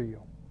cross for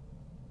you.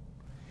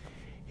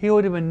 He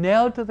would have been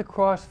nailed to the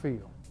cross for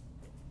you.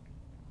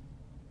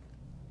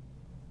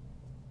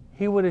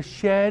 He would have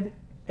shed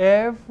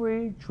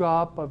every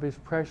drop of his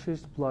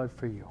precious blood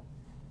for you.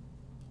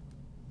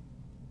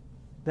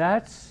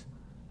 That's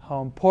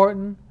how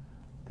important,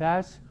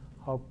 that's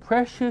how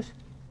precious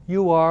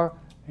you are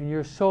and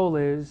your soul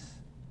is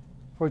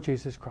for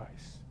Jesus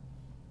Christ.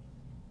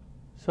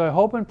 So I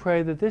hope and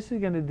pray that this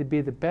is going to be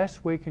the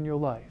best week in your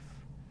life,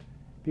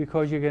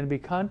 because you're going to be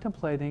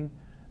contemplating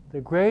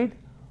the great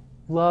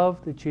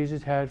love that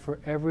Jesus had for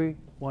every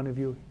one of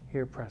you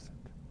here present.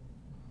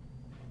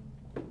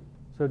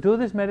 So do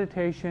this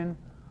meditation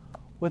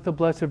with the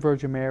Blessed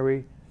Virgin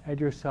Mary at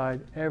your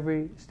side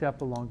every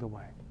step along the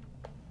way.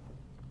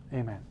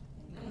 Amen.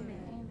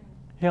 Amen.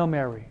 Hail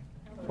Mary,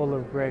 full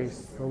of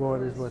grace, the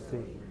Lord is with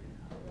thee.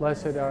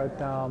 Blessed art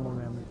thou among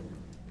women,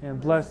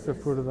 and blessed the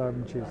fruit of thy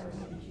womb, Jesus.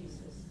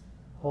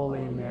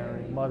 Holy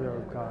Mary, Mother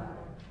of God,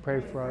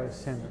 pray for us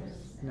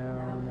sinners, now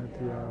and at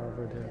the hour of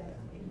our death.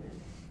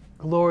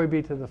 Glory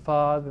be to the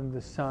Father, and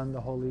the Son, and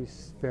the Holy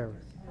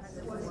Spirit.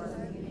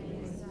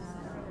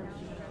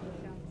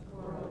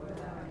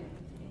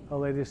 Our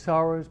Lady of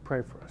Sorrows,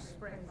 pray for us.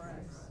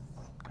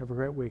 Have a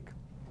great week.